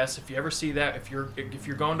 HRS. If you ever see that, if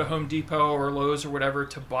you're going to Home Depot or Lowe's or whatever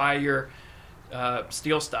to buy your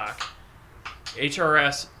steel stock,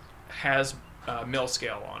 HRS has mill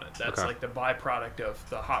scale on it. That's like the byproduct of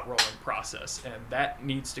the hot rolling process, and that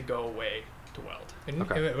needs to go away to weld.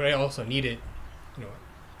 But I also need it,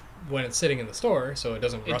 when it's sitting in the store, so it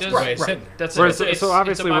doesn't rust away Right. sitting there. That's Right. it. So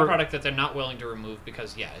obviously it's a byproduct that they're not willing to remove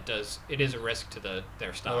because it is a risk to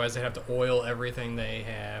their stock. Otherwise, they have to oil everything they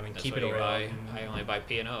have and That's keep what it you oiled. buy. I only buy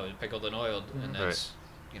P&O, pickled and oiled, and that's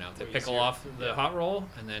they pickle easier. off the hot roll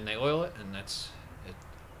and then they oil it, and that's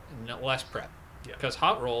it. Less prep. Yeah. Because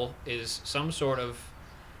hot roll is some sort of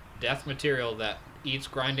death material that eats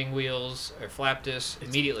grinding wheels or flap discs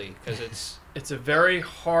immediately because It's a very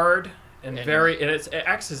hard and it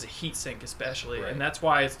acts as a heat sink especially, and that's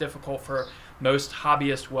why it's difficult for most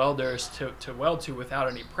hobbyist welders to weld to without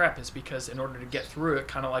any prep, is because in order to get through it,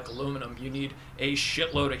 kind of like aluminum, you need a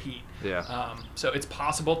shitload of heat. Yeah. So it's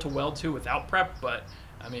possible to weld to without prep, but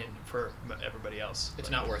I mean, for everybody else,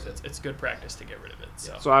 it's not worth it. It's good practice to get rid of it.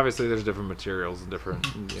 So obviously there's different materials and different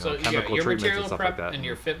chemical your treatments material and stuff prep like that. and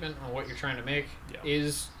your fitment on what you're trying to make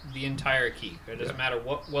is the entire key. It doesn't matter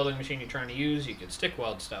what welding machine you're trying to use. You can stick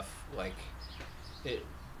weld stuff like it,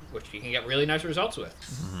 which you can get really nice results with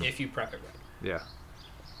if you prep it right. Yeah.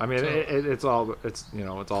 I mean, it's all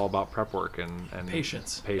about prep work and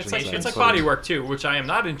patience. It's like body work too, which I am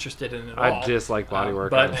not interested in at all. I dislike body work.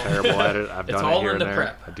 But I'm terrible at it. I've done it here and there.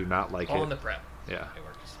 Prep. I do not like it. All in the prep. Yeah.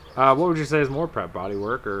 What would you say is more prep, body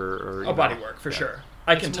work or body work for sure.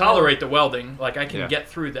 I can tolerate the welding. Like I can get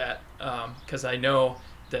through that because I know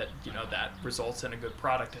that that results in a good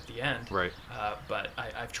product at the end. Right. But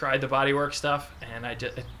I've tried the body work stuff, and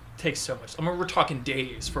it takes so much. I mean, we're talking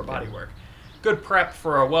days for body work. Good prep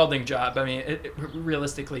for a welding job. I mean, it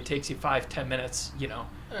realistically takes you 5-10 minutes. It depends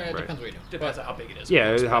what you're doing. Depends on how big it is.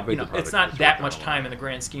 Yeah, how big the product it's not is that working much on. time in the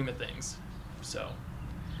grand scheme of things. So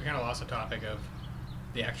We kind of lost the topic of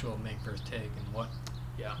the actual MIG versus TIG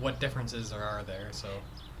and what differences there are there. So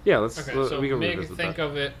let's so we can MIG, revisit think that.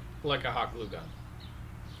 of it like a hot glue gun.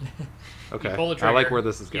 Okay. You pull the I trigger, like where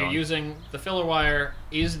this is going. You're using the filler wire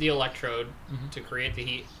is the electrode to create the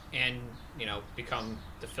heat and become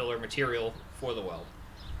the filler material for the weld.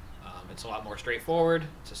 It's a lot more straightforward.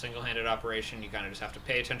 It's a single-handed operation. You kind of just have to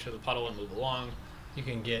pay attention to the puddle and move along. you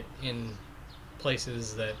can get in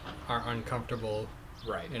places that are uncomfortable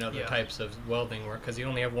in other types of welding work because you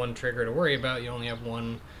only have one trigger to worry about. You only have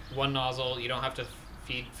one nozzle. You don't have to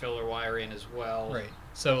feed filler wire in as well. Right.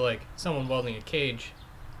 So like someone welding a cage,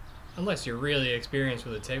 unless you're really experienced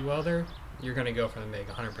with a TIG welder, you're going to go for the MIG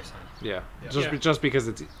 100%. Yeah. Just because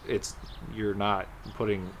it's you're not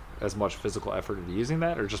putting as much physical effort into using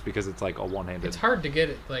that, or just because it's like a one-handed. It's hard to get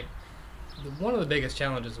it. Like one of the biggest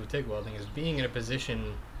challenges with TIG welding is being in a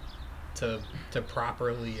position to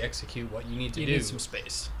properly execute what you need to do. You need some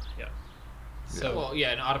space. Yeah. So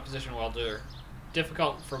an out of position welder,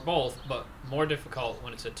 difficult for both, but more difficult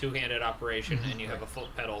when it's a two-handed operation and you have a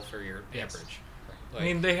foot pedal for your amperage. I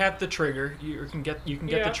mean, they have the trigger. You can get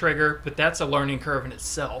the trigger, but that's a learning curve in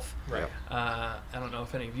itself. Right. I don't know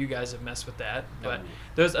if any of you guys have messed with that, but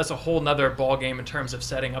that's a whole nother ball game in terms of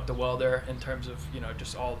setting up the welder. In terms of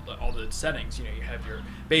just all the settings. You have your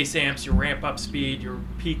base amps, your ramp up speed, your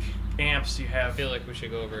peak amps. You have. I feel like we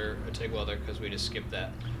should go over a TIG welder because we just skipped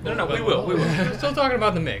that. No, we will. We're still talking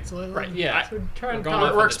about the MIG. So right. Yeah.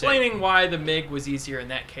 We're explaining why the MIG was easier in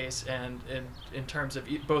that case, and in terms of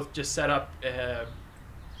both just setup,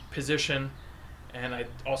 position, and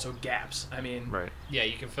also gaps. I mean, Right. Yeah,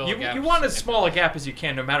 you can fill you gaps. want as small a gap as you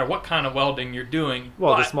can, no matter what kind of welding you're doing.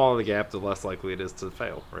 Well, the but- smaller the gap, the less likely it is to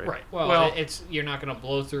fail, right? Right. Well, it's you're not going to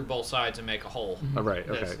blow through both sides and make a hole. Oh, right.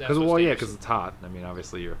 Okay. That's Because what's dangerous. because it's hot. I mean,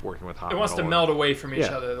 obviously you're working with hot. It wants to metal melt away from each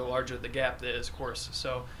Yeah. other the larger the gap is, of course.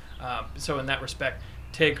 So, so in that respect,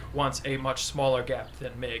 TIG wants a much smaller gap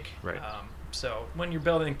than MIG. Right. So when you're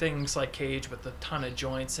building things like cage with a ton of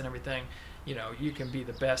joints and everything, you know, you can be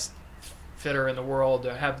the best fitter in the world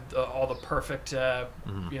to have all the perfect, you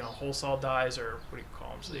know, hole saw dies, or what do you call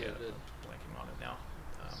them? So blanking on it now.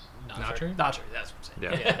 Notcher? Notcher, that's what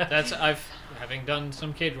I'm saying. Yeah. That's having done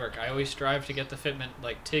some cage work. I always strive to get the fitment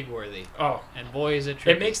like TIG worthy. Oh, And boy, is it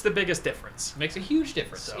tricky. it makes the biggest difference. Makes a huge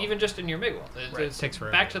difference, So- even just in your MIG weld. Right. It's Takes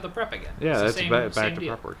forever. back to the prep again. Yeah, It's that's the same, back same to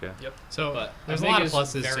deal. prep work. Yeah. Yep. So But there's a MIG lot of is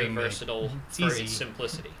pluses very to MIG. versatile It's for easy. its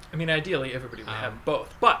simplicity. I mean, ideally, everybody would have Um,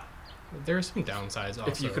 both, but There are some downsides also.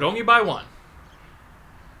 if you could only buy one,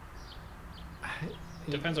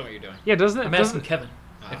 Depends on what you're doing. Yeah. Doesn't it? I'm asking Doesn't, Kevin.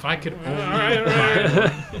 If I could only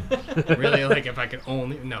buy one, really, like if I could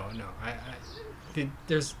only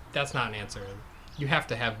that's not an answer. You have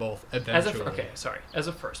to have both eventually. As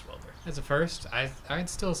a first welder. As a first, I'd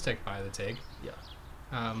still stick by the TIG.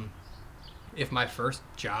 Yeah. If my first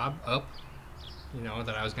job up, you know,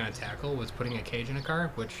 that I was going to tackle was putting a cage in a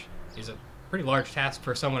car, which is a pretty large task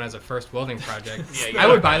for someone as a first welding project, Yeah, I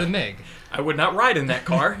would buy the MIG. I would not ride in that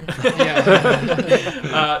car.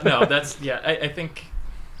 Yeah. No, that's I think.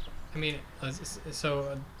 I mean,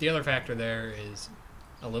 so the other factor there is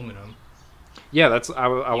aluminum. yeah. That's I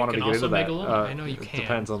wanted to can get also into make that. aluminum. I know you it can.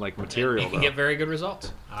 Depends on like You material can though. get very good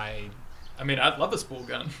results. I I mean, I'd love a spool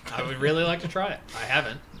gun. I would really like to try it. I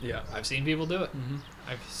haven't. Yeah. I've seen people do it.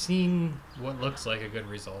 I've seen what looks like a good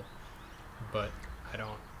result, but I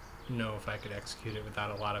don't know if I could execute it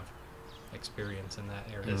without a lot of experience in that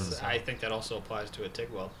area. So- I think that also applies to a TIG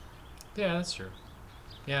weld. yeah, that's true.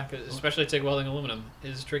 Yeah, 'Cause especially TIG welding aluminum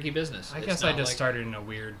is tricky business. I It's guess I not just like- started in a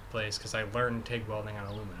weird place because I learned TIG welding on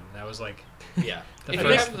aluminum. That was like, Yeah. The If you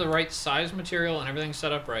first- have the right size material and everything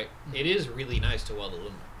set up right, it is really nice to weld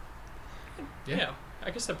aluminum. Yeah. I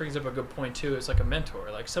guess that brings up a good point too. It's like a mentor,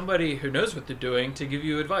 like somebody who knows what they're doing to give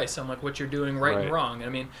you advice on like what you're doing right and Right. wrong. I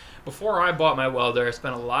mean, before I bought my welder, I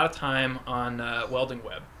spent a lot of time on Welding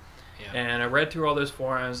Web. Yeah. And I read through all those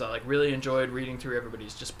forums. I like really enjoyed reading through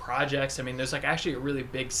everybody's just projects. I mean, there's like actually a really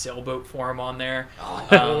big sailboat forum on there. Oh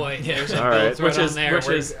boy, there's a All right. build thread Which on is- there which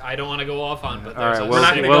where is- I don't want to go off on, but All there's right. a We're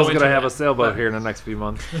not gonna Will's go gonna into have that, a sailboat but- here in the next few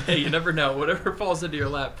months. Hey, you never know. Whatever falls into your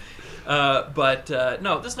lap.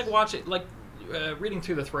 No, just like watch it, like reading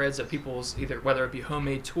through the threads of people's either whether it be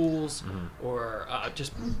homemade tools or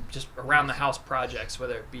just around the house projects,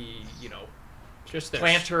 whether it be just their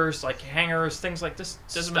planters like hangers, things like this.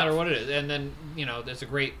 Doesn't matter what it is. And then, there's a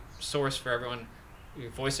great source for everyone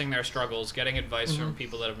voicing their struggles, getting advice from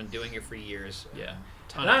people that have been doing it for years. Yeah.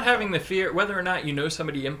 Ton Not of having the fear, whether or not you know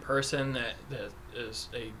somebody in person that is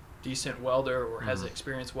a decent welder or has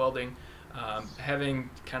experience welding, having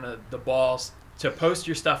kind of the balls to post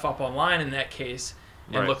your stuff up online in that case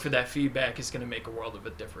and Right. look for that feedback is going to make a world of a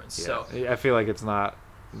difference. Yeah. So I feel like it's not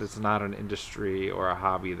an industry or a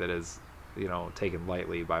hobby that is taken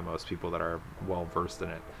lightly by most people that are well versed in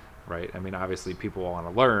it, right? I mean, obviously people want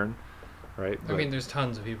to learn, right? I mean, there's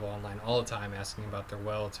tons of people online all the time asking about their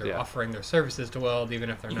welds or Yeah. offering their services to weld, even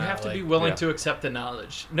if they're you not. have to like, be willing Yeah. to accept the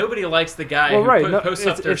knowledge. Nobody likes the guy Well, who right. No, posts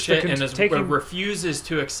up their it's the shit and taking- refuses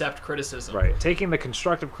to accept criticism. right, taking the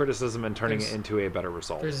constructive criticism and turning There's- it into a better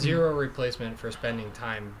result. There's zero replacement for spending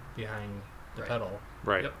time behind the Right. pedal,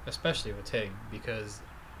 Right. Yep. especially with TIG, because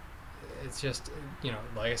it's just,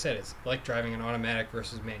 like I said, it's like driving an automatic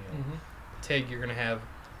versus manual. TIG, you're going to have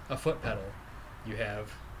a foot pedal. You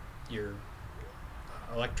have your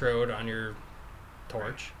electrode on your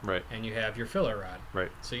torch, Right. and you have your filler rod.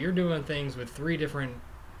 Right. So you're doing things with three different.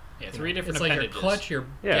 three different It's like your appendages. clutch, your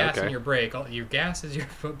Yeah, gas, okay. and your brake. Your gas is your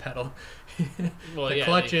foot pedal. Well, the yeah,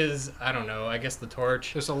 clutch they- is, I don't know, I guess the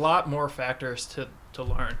torch. There's a lot more factors to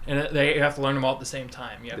learn, and they have to learn them all at the same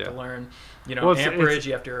time. You have Yeah. to learn, Well, it's- amperage.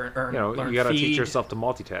 You have to learn You got to teach feed. yourself to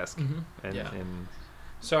multitask. And, Yeah. and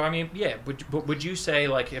So I mean, yeah. Would you say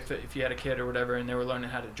like if you had a kid or whatever and they were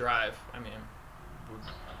learning how to drive? I mean, would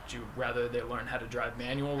you rather they learn how to drive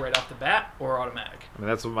manual right off the bat or automatic? I mean,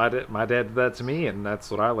 that's what my dad did that to me, and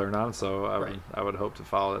that's what I learned on. So Right. I would hope to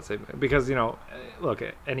follow that same, because look,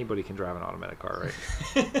 anybody can drive an automatic car,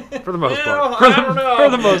 right? For the most Well, part. I don't know. For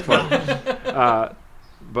the most part.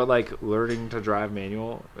 But like learning to drive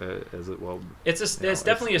manual, is it well? It's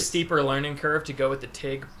definitely a it's- steeper learning curve to go with the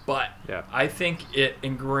TIG, but Yeah. I think it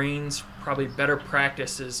ingrains probably better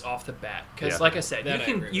practices off the bat. Because Yeah. like I said, That I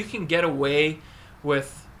agree you can get away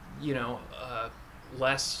with,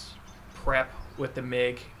 less prep with the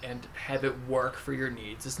MIG and have it work for your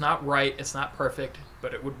needs. It's not right, it's not perfect,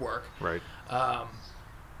 but it would work. Right.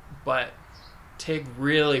 But TIG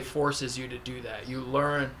really forces you to do that. You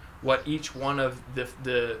learn what each one of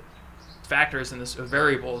the factors and the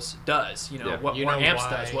variables does. What more amps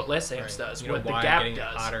does, what less amps does, what the gap getting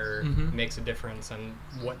does. Hotter makes a difference, and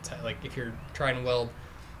like if you're trying to weld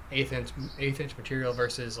eighth inch material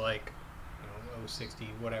versus like 060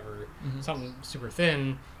 whatever, something super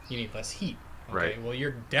thin, you need less heat. Okay, right. Well,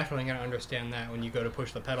 you're definitely going to understand that when you go to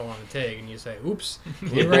push the pedal on the TIG and you say, "Oops,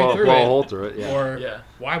 blow through a it." hole through it. Yeah. Or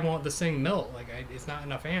why won't this thing melt? Like it's not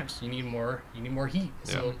enough amps. You need more heat.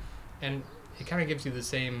 Yeah. So, and it kind of gives you the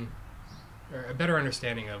same, or a better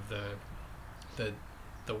understanding of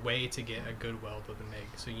the way to get a good weld with a MIG.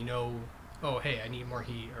 So oh hey, I need more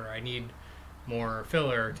heat, or I need more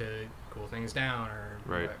filler to cool things down, or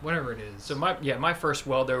whatever it is. So my first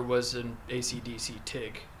welder was an AC/DC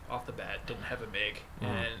TIG. Off the bat, didn't have a MIG,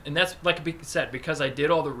 and that's like I said, because I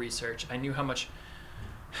did all the research. I knew how much.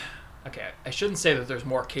 Okay, I shouldn't say that there's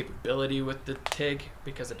more capability with the TIG,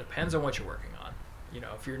 because it depends on what you're working on.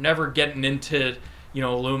 If you're never getting into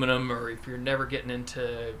aluminum, or if you're never getting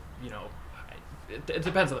into it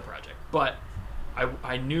depends on the project. But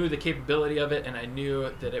I knew the capability of it, and I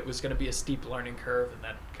knew that it was going to be a steep learning curve, and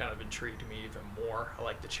that kind of intrigued me even more. I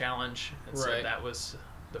like the challenge, and so that was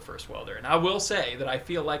the first welder. And I will say that I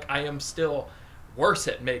feel like I am still worse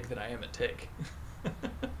at MIG than I am at TIG.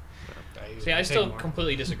 See, I still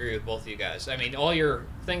completely disagree with both of you guys. I mean, all your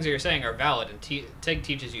things that you're saying are valid, and TIG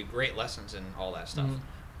teaches you great lessons and all that stuff.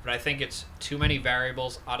 But I think it's too many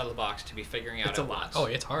variables out of the box to be figuring out. It's a lot. Oh,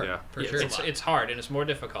 it's hard. For sure. It's hard, and it's more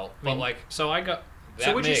difficult. But I got that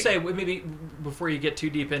So would you MIG. say, maybe before you get too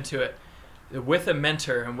deep into it, with a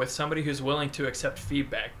mentor and with somebody who's willing to accept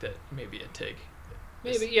feedback, that maybe a TIG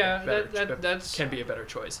that's can be a better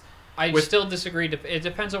choice? I still disagree. It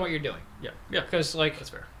depends on what you're doing. Yeah. Because that's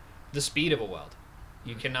fair. The speed of a weld,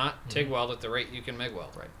 you cannot TIG weld at the rate you can MIG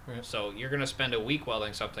weld. Right. So you're going to spend a week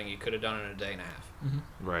welding something you could have done in a day and a half.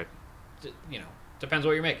 Right. Depends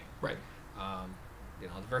what you're making. Right. The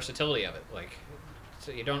versatility of it,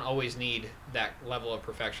 so you don't always need that level of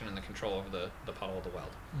perfection and the control over the puddle of the weld.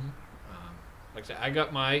 Like I said, I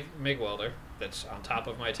got my MIG welder that's on top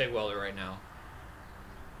of my TIG welder right now.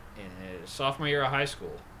 In sophomore year of high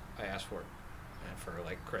school, I asked for it for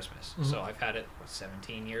Christmas. So I've had it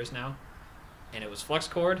 17 years now, and it was flux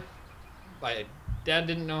cord. My dad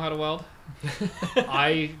didn't know how to weld.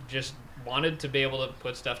 I just wanted to be able to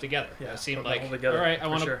put stuff together. Yeah, it seemed all like together, all right. I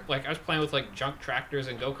want to sure. I was playing with junk tractors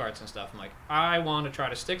and go-karts and stuff. I'm like, I want to try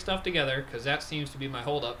to stick stuff together because that seems to be my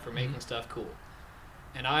holdup for making stuff cool.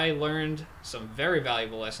 And I learned some very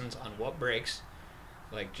valuable lessons on what breaks,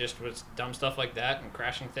 just with dumb stuff like that and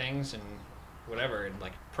crashing things and whatever, and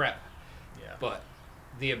prep. Yeah. But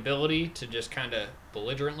the ability to just kind of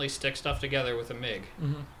belligerently stick stuff together with a MIG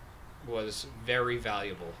was very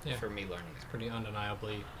valuable for me learning. It's pretty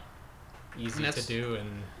undeniably easy to do and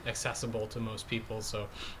accessible to most people. So,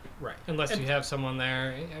 unless you have someone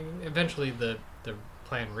there, eventually the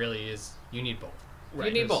plan really is you need both. Right.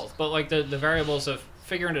 You need both, but the variables of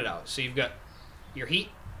figuring it out. So you've got your heat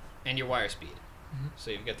and your wire speed.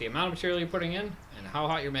 So you've got the amount of material you're putting in and how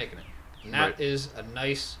hot you're making it. And that is a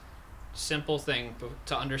nice, simple thing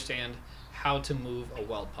to understand how to move a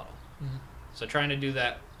weld puddle. So trying to do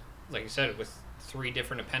that, like you said, with 3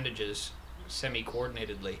 different appendages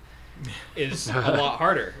semi-coordinatedly is a lot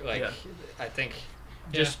harder. I think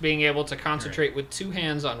just being able to concentrate with 2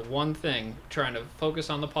 hands on one thing, trying to focus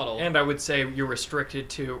on the puddle. And I would say you're restricted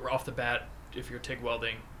to, off the bat, if you're TIG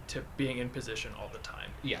welding, to being in position all the time.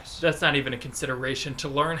 Yes. That's not even a consideration. To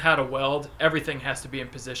learn how to weld, everything has to be in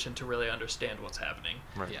position to really understand what's happening.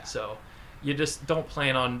 Right. Yeah. So you just don't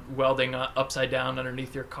plan on welding upside down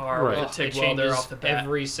underneath your car with a TIG it welder changes off the bat.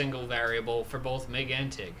 every single variable for both MIG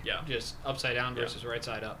and TIG. Yeah. Just upside down versus right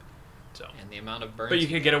side up. So. And the amount of burns. But you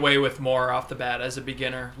could get away with more off the bat as a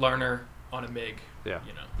beginner learner on a MIG. Yeah.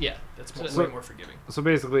 Yeah. That's way more forgiving. So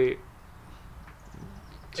basically,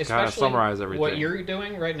 to kind of summarize everything. What you're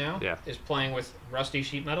doing right now is playing with rusty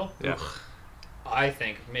sheet metal. Yeah. I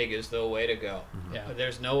think MIG is the way to go. Yeah.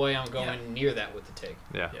 There's no way I'm going near that with the TIG.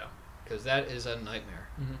 Yeah. Yeah. Because that is a nightmare.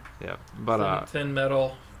 Yeah. But thin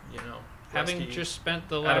metal, having rusty, just spent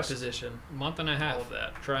the out of last position, month and a half all of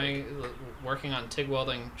that, working on TIG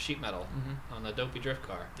welding sheet metal on the dopey drift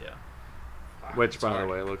car. Yeah. which, by the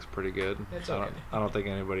way, looks pretty good. It's I okay. don't think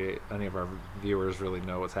any of our viewers really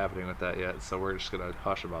know what's happening with that yet, so we're just gonna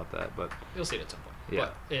hush about that. But You'll see it at some point. Yeah.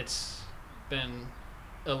 But it's been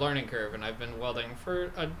a learning curve, and I've been welding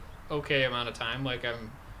for okay amount of time. Like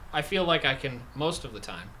I feel like I can most of the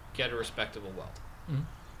time get a respectable weld. Mm-hmm.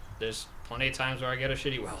 There's plenty of times where I get a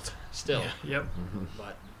shitty weld still. Yeah. Yep.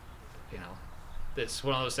 But you know, it's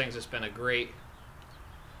one of those things that's been a great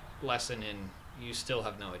lesson in you still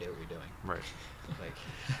have no idea what you're doing. Right.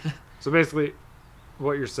 Like So basically,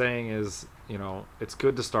 what you're saying is, you know, it's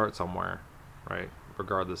good to start somewhere, right?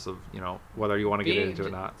 Regardless of, you know, whether you want to get into it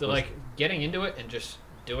or not. Like getting into it and just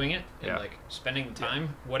doing it and like spending the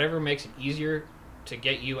time, whatever makes it easier to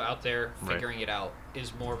get you out there figuring it out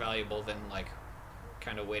is more valuable than like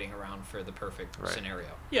kind of waiting around for the perfect scenario.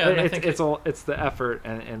 Yeah, and I think it's the effort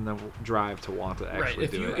and the drive to want to actually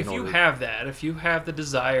do it. If you have that, if you have the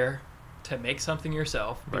desire to make something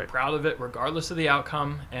yourself, be proud of it regardless of the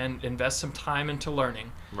outcome, and invest some time into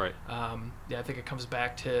learning. Right. I think it comes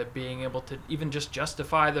back to being able to even just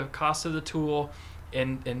justify the cost of the tool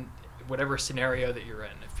in whatever scenario that you're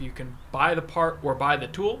in. If you can buy the part or buy the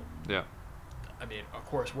tool, I mean, of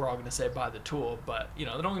course, we're all going to say buy the tool, but you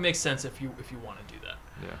know, it only makes sense if you want to do that.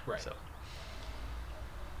 Yeah. Right. So.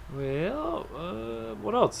 Well,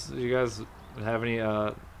 what else? Do you guys have any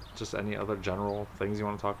just any other general things you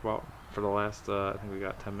want to talk about for the last? I think we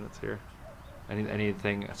got 10 minutes here.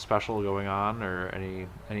 Anything special going on, or any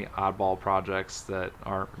oddball projects that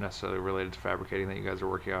aren't necessarily related to fabricating that you guys are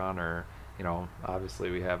working on, or you know, obviously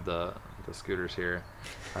we have the scooters here.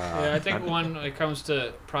 I think when it comes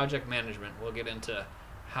to project management, we'll get into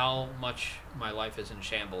how much my life is in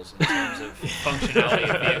shambles in terms of functionality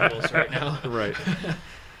of vehicles right now. Right.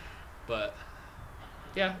 But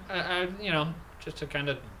yeah, I you know, just to kind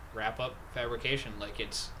of wrap up fabrication, like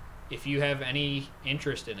if you have any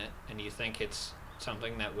interest in it and you think it's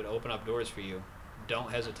something that would open up doors for you, don't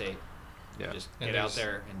hesitate. Yeah. Just get out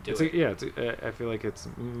there and do it. I feel like it's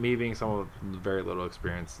me being someone with very little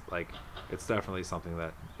experience. Like, it's definitely something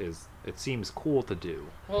that it seems cool to do.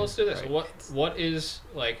 Well, let's do this. Right?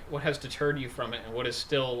 What has deterred you from it, and what is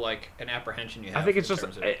still like an apprehension you have? I think it's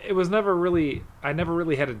just it was never really. I never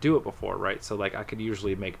really had to do it before, right? So like I could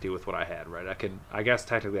usually make do with what I had, right? I guess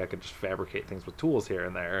technically I could just fabricate things with tools here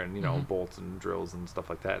and there, and you know, bolts and drills and stuff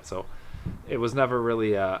like that. So it was never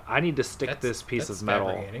really I need to stick this piece of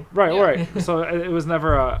metal, right. So it was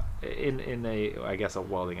never in a, I guess, a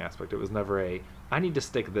welding aspect. It was never I need to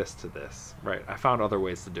stick this to this, right? I found other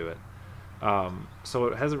ways to do it. So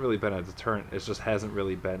it hasn't really been a deterrent. It just hasn't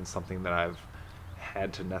really been something that I've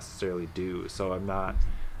had to necessarily do. So I'm not.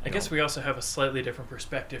 I guess we also have a slightly different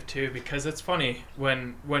perspective too, because it's funny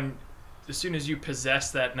when as soon as you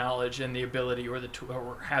possess that knowledge and the ability or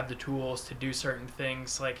have the tools to do certain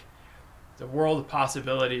things, like the world of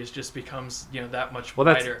possibilities just becomes, you know, that much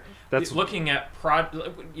wider. That's looking at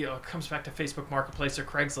you know, it comes back to Facebook Marketplace or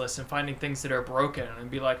Craigslist and finding things that are broken and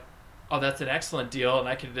be like, oh, that's an excellent deal, and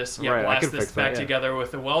I can just blast this back together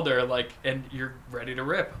with a welder, like, and you're ready to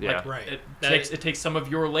rip. Yeah. Like, it takes some of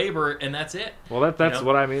your labor, and that's it. Well, that's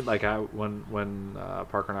what I mean. Like, when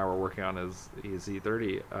Parker and I were working on his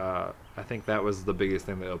EZ30, I think that was the biggest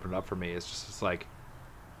thing that opened up for me. It's just like,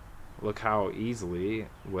 look how easily,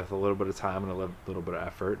 with a little bit of time and a little bit of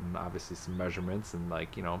effort, and obviously some measurements, and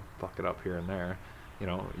like, you know, buck it up here and there, you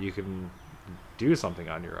know, you can do something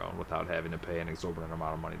on your own without having to pay an exorbitant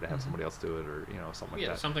amount of money to have somebody else do it, or you know, something like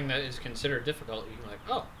that. Something that is considered difficult, you can like,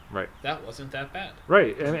 oh, that wasn't that bad.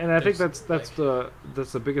 Right, and I think that's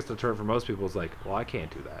the biggest deterrent for most people is like, well, I can't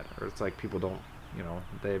do that, or it's like people don't, you know,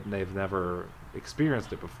 they've never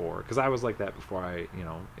experienced it before, because I was like that before I, you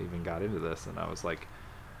know, even got into this, and I was like,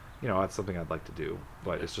 you know, that's something I'd like to do,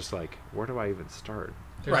 but it's just like, where do I even start?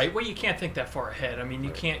 Right. Well, you can't think that far ahead. I mean,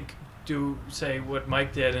 you can't do, say, what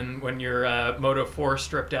Mike did, and when your Moto 4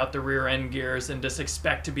 stripped out the rear end gears and just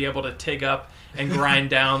expect to be able to TIG up and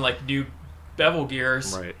grind down like new bevel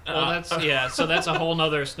gears. Right. Well, so that's a whole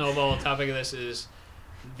nother snowball topic of this is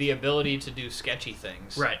the ability to do sketchy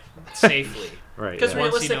things safely. Right. Because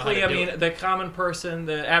realistically, I mean, the common person,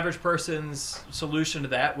 the average person's solution to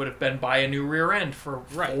that would have been buy a new rear end for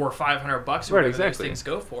 $400 or $500 or whatever those things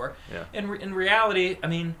go for. Yeah. And in reality, I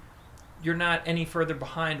mean, you're not any further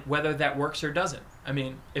behind whether that works or doesn't. I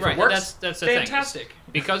mean, if it works, that's the fantastic. Thing.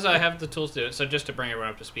 Because I have the tools to do it, so just to bring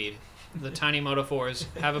everyone up to speed, the tiny Moto 4s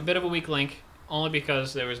have a bit of a weak link, only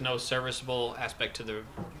because there was no serviceable aspect to the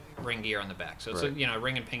ring gear on the back. So it's a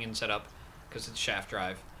ring and pinion setup because it's shaft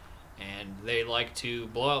drive. And they like to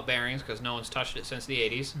blow out bearings because no one's touched it since the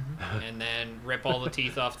 80s, and then rip all the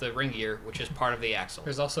teeth off the ring gear, which is part of the axle.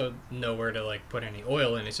 There's also nowhere to like put any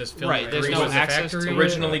oil in. It's just filled with there's grease. no access to it.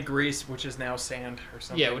 Originally grease, which is now sand or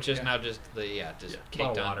something. Yeah, which is now just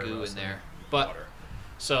caked on goo in there. But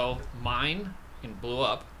so mine blew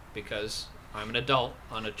up because I'm an adult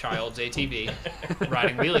on a child's ATV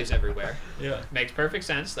riding wheelies everywhere. Yeah. Makes perfect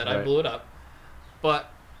sense that I Right. blew it up.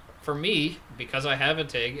 But for me, because I have a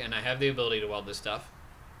TIG and I have the ability to weld this stuff,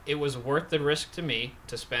 it was worth the risk to me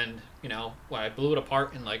to spend, I blew it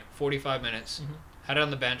apart in like 45 minutes, had it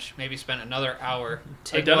on the bench, maybe spent another hour.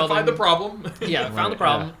 Identified the problem. Yeah, found the Right,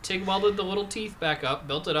 problem. yeah. TIG welded the little teeth back up,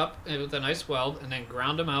 built it up with a nice weld, and then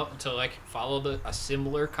ground them out until followed a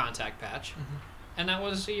similar contact patch. And that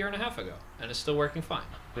was a year and a half ago, and it's still working fine.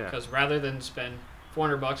 Yeah. Because rather than spend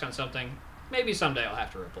 $400 on something, maybe someday I'll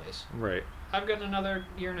have to replace. Right. I've gotten another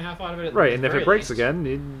year and a half out of it. At Right, the and if very it breaks least. again,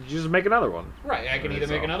 you just make another one. Right, I can Right, either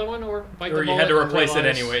make so- another one or bite Or the you bullet had to and replace it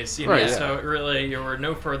realize- anyways. Right, yeah. So really, you were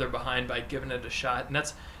no further behind by giving it a shot. And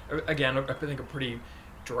that's, again, I think a pretty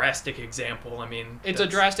drastic example. I mean, It's a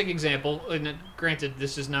that's- drastic example, and granted,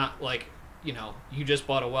 this is not like, you just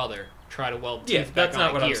bought a welder, try to weld teeth Yeah, back that's on not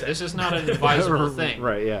a what I'm gear. saying. This is not an advisable thing.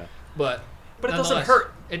 Right, yeah. But But it doesn't nonetheless,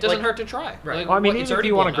 hurt. It doesn't Like- hurt to try. Right. Like, Well, I mean, it's even if already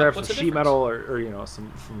you want to blown up, grab some what's the sheet difference? metal or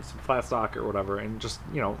some flat stock or whatever, and just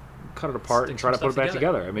cut it apart and Stick try to some put it back stuff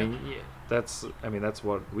together. together. I mean, that's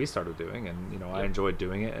what we started doing, and I enjoyed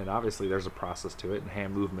doing it. And obviously, there's a process to it, and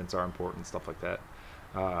hand movements are important, stuff like that.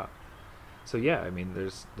 So yeah, I mean,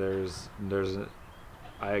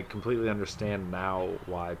 I completely understand now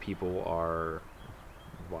why people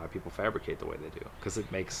fabricate the way they do, because it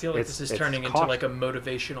makes. I feel like it's this is turning into cost- like a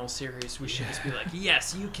motivational series. We should just be like,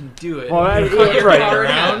 yes, you can do it. Well, Cut right. your car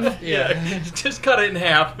in Around? half. Yeah. Just cut it in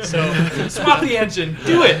half. So Swap the engine.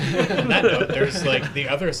 Do it. on that note, there's like the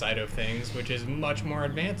other side of things, which is much more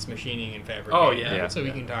advanced machining and fabricating. Oh, yeah. Yeah. So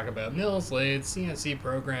we can talk about mills, lathes, CNC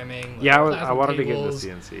programming. like Yeah, I plasma wanted to get into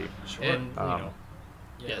tables, CNC. And,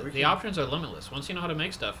 Yeah, we the can- options are limitless. Once you know how to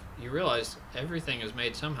make stuff, you realize everything is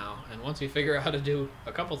made somehow. And once you figure out how to do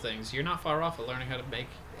a couple things, you're not far off of learning how to make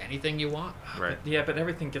anything you want. Right. Yeah, but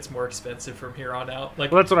everything gets more expensive from here on out.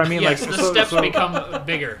 Like, Well, that's what I mean. Yes, like the steps become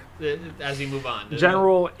bigger as you move on.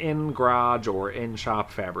 general in garage or in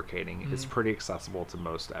shop fabricating is pretty accessible to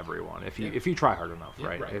most everyone if you try hard enough, Yeah,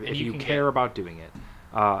 right? right. If And you you can care get- about doing it.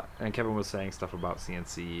 And Kevin was saying stuff about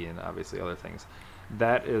CNC and obviously other things.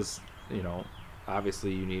 That is,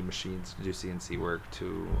 obviously you need machines to do CNC work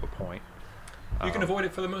to a point. you can avoid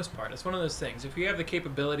it for the most part. It's one of those things. If you have the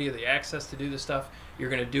capability or the access to do the stuff, you're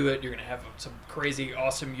going to do it. You're going to have some crazy,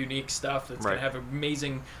 awesome, unique stuff that's going Right. to have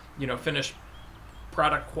amazing, finished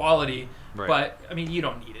product quality. Right. But, I mean, you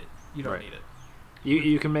don't need it. You don't Right. need it.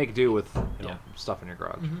 You can make do with Yeah. stuff in your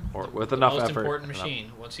garage Mhm. or with the enough most effort. important enough-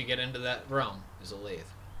 machine, once you get into that realm, is a lathe.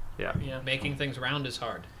 Yeah. Yeah. Making things round is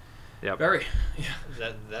hard. Yep. Very.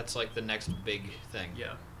 Yeah. That's like the next big thing.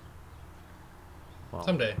 Yeah. Well,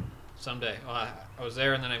 Someday. Someday. Well, I was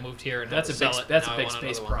there and then I moved here and That's a had to big. sell it. That's and a now I big want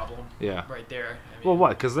space another one. problem. Yeah. Right there. I mean, Well, what?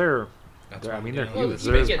 Because they're That's I why mean, we they're don't Well, huge. use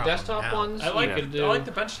you There's- can get problem desktop now. ones. I like you the could do, I like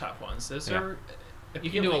the benchtop ones. Those Yeah. are. You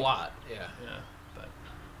can do a appealing. lot. Yeah. Yeah. But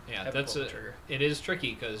Yeah, Have that's pulled the trigger. it is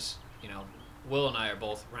tricky because Will and I are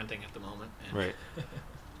both renting at the moment. And right.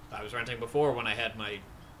 I was renting before when I had my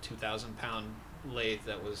 2,000-pound lathe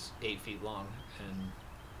that was 8 feet long, and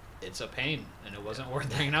it's a pain, and it wasn't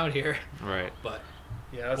worth hanging out here. Right. But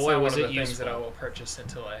yeah, that's Boy, not was one of it the things that I useful. will purchase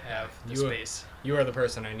until I have the You- space. You are the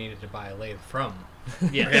person I needed to buy a lathe from.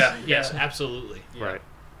 yes, Yeah, yes, yeah. absolutely. Yeah. Right.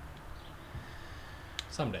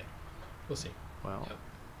 Someday. We'll see. Well.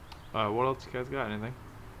 What else you guys got? Anything?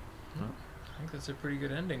 I think that's a pretty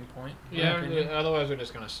good ending point. in my Yeah. opinion. Otherwise, we're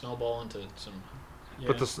just gonna snowball into some. Yeah.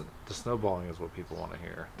 But the snowballing is what people want to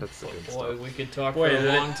hear. That's the good Boy, stuff. we could talk Boy, for a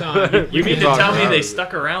they- long time. You mean can to talk tell me about they it.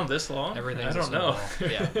 stuck around this long? Everything's I a don't know.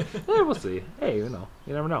 yeah. Yeah, we'll see. Hey, you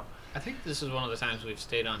never know. I think this is one of the times we've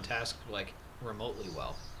stayed on task like remotely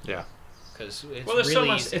well, Yeah. because it's Well, there's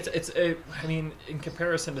really so much. easy. I mean, in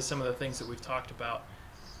comparison to some of the things that we've talked about,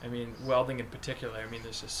 I mean, welding in particular. I mean,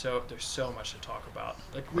 there's so much to talk about.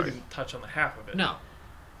 Like we Right. didn't touch on the half of it. No.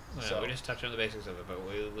 Yeah, So- we just touched on the basics of it, but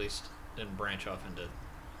we at least didn't branch off into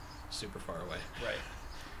super far away. Right.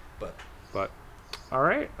 But all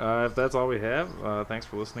right, if that's all we have, thanks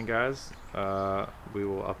for listening, guys. We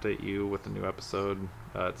will update you with a new episode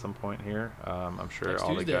at some point here. I'm sure Next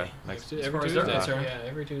all Tuesday. the guys next. As Every far as they're Tuesday. concerned. Yeah,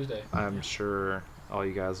 every Tuesday. I'm sure all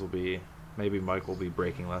you guys will be. Maybe Mike will be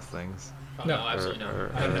breaking less things. Oh, No. no, absolutely Or-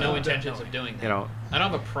 not. I have no or- intentions of doing that. You know. I don't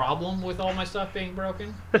have a problem with all my stuff being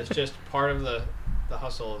broken. It's just part of the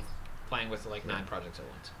hustle of playing with like 9 projects at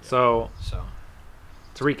once. So So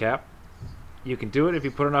to recap, you can do it if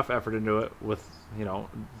you put enough effort into it with the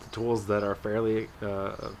tools that are fairly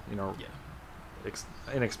Yeah.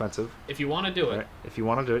 inexpensive. if you want to do it, Right? If you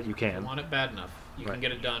want to do it, you if you can. want it bad enough, you Right. can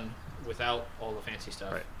get it done without all the fancy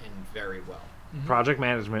stuff Right. and very well. Project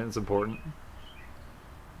management is important.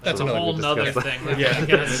 That's So another whole good nother discussion. thing. Yeah. I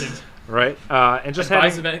guess. right? And just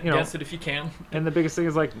Advise having, against it if you can. and the biggest thing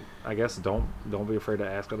is like, I guess don't be afraid to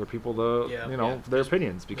ask other people their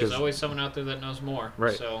opinions, because There's always someone out there that knows more.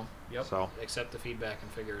 Right. So So accept the feedback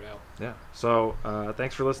and figure it out. yeah. So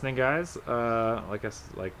thanks for listening, guys.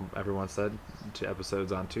 Like everyone said, 2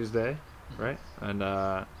 episodes on Tuesday, right? And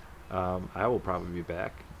I will probably be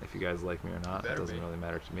back if you guys like me or not. It Better doesn't be. really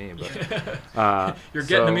matter to me, but You're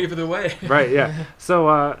getting them either way. right. Yeah.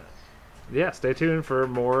 So yeah, stay tuned for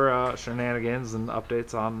more shenanigans and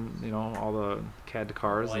updates on all the CAD to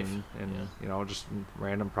cars Life. and just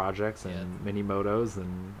random projects and mini motos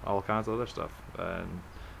and all kinds of other stuff. And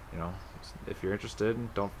if you're interested,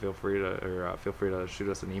 feel free to shoot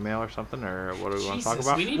us an email or something, or what do we want to talk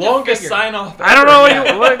about? We need Longest to sign off. I don't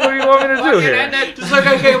know what do you want me to do here. Just like,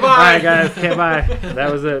 okay, bye. All right, guys. Okay, bye.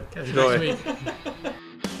 That was it. Catch you Enjoy. next week.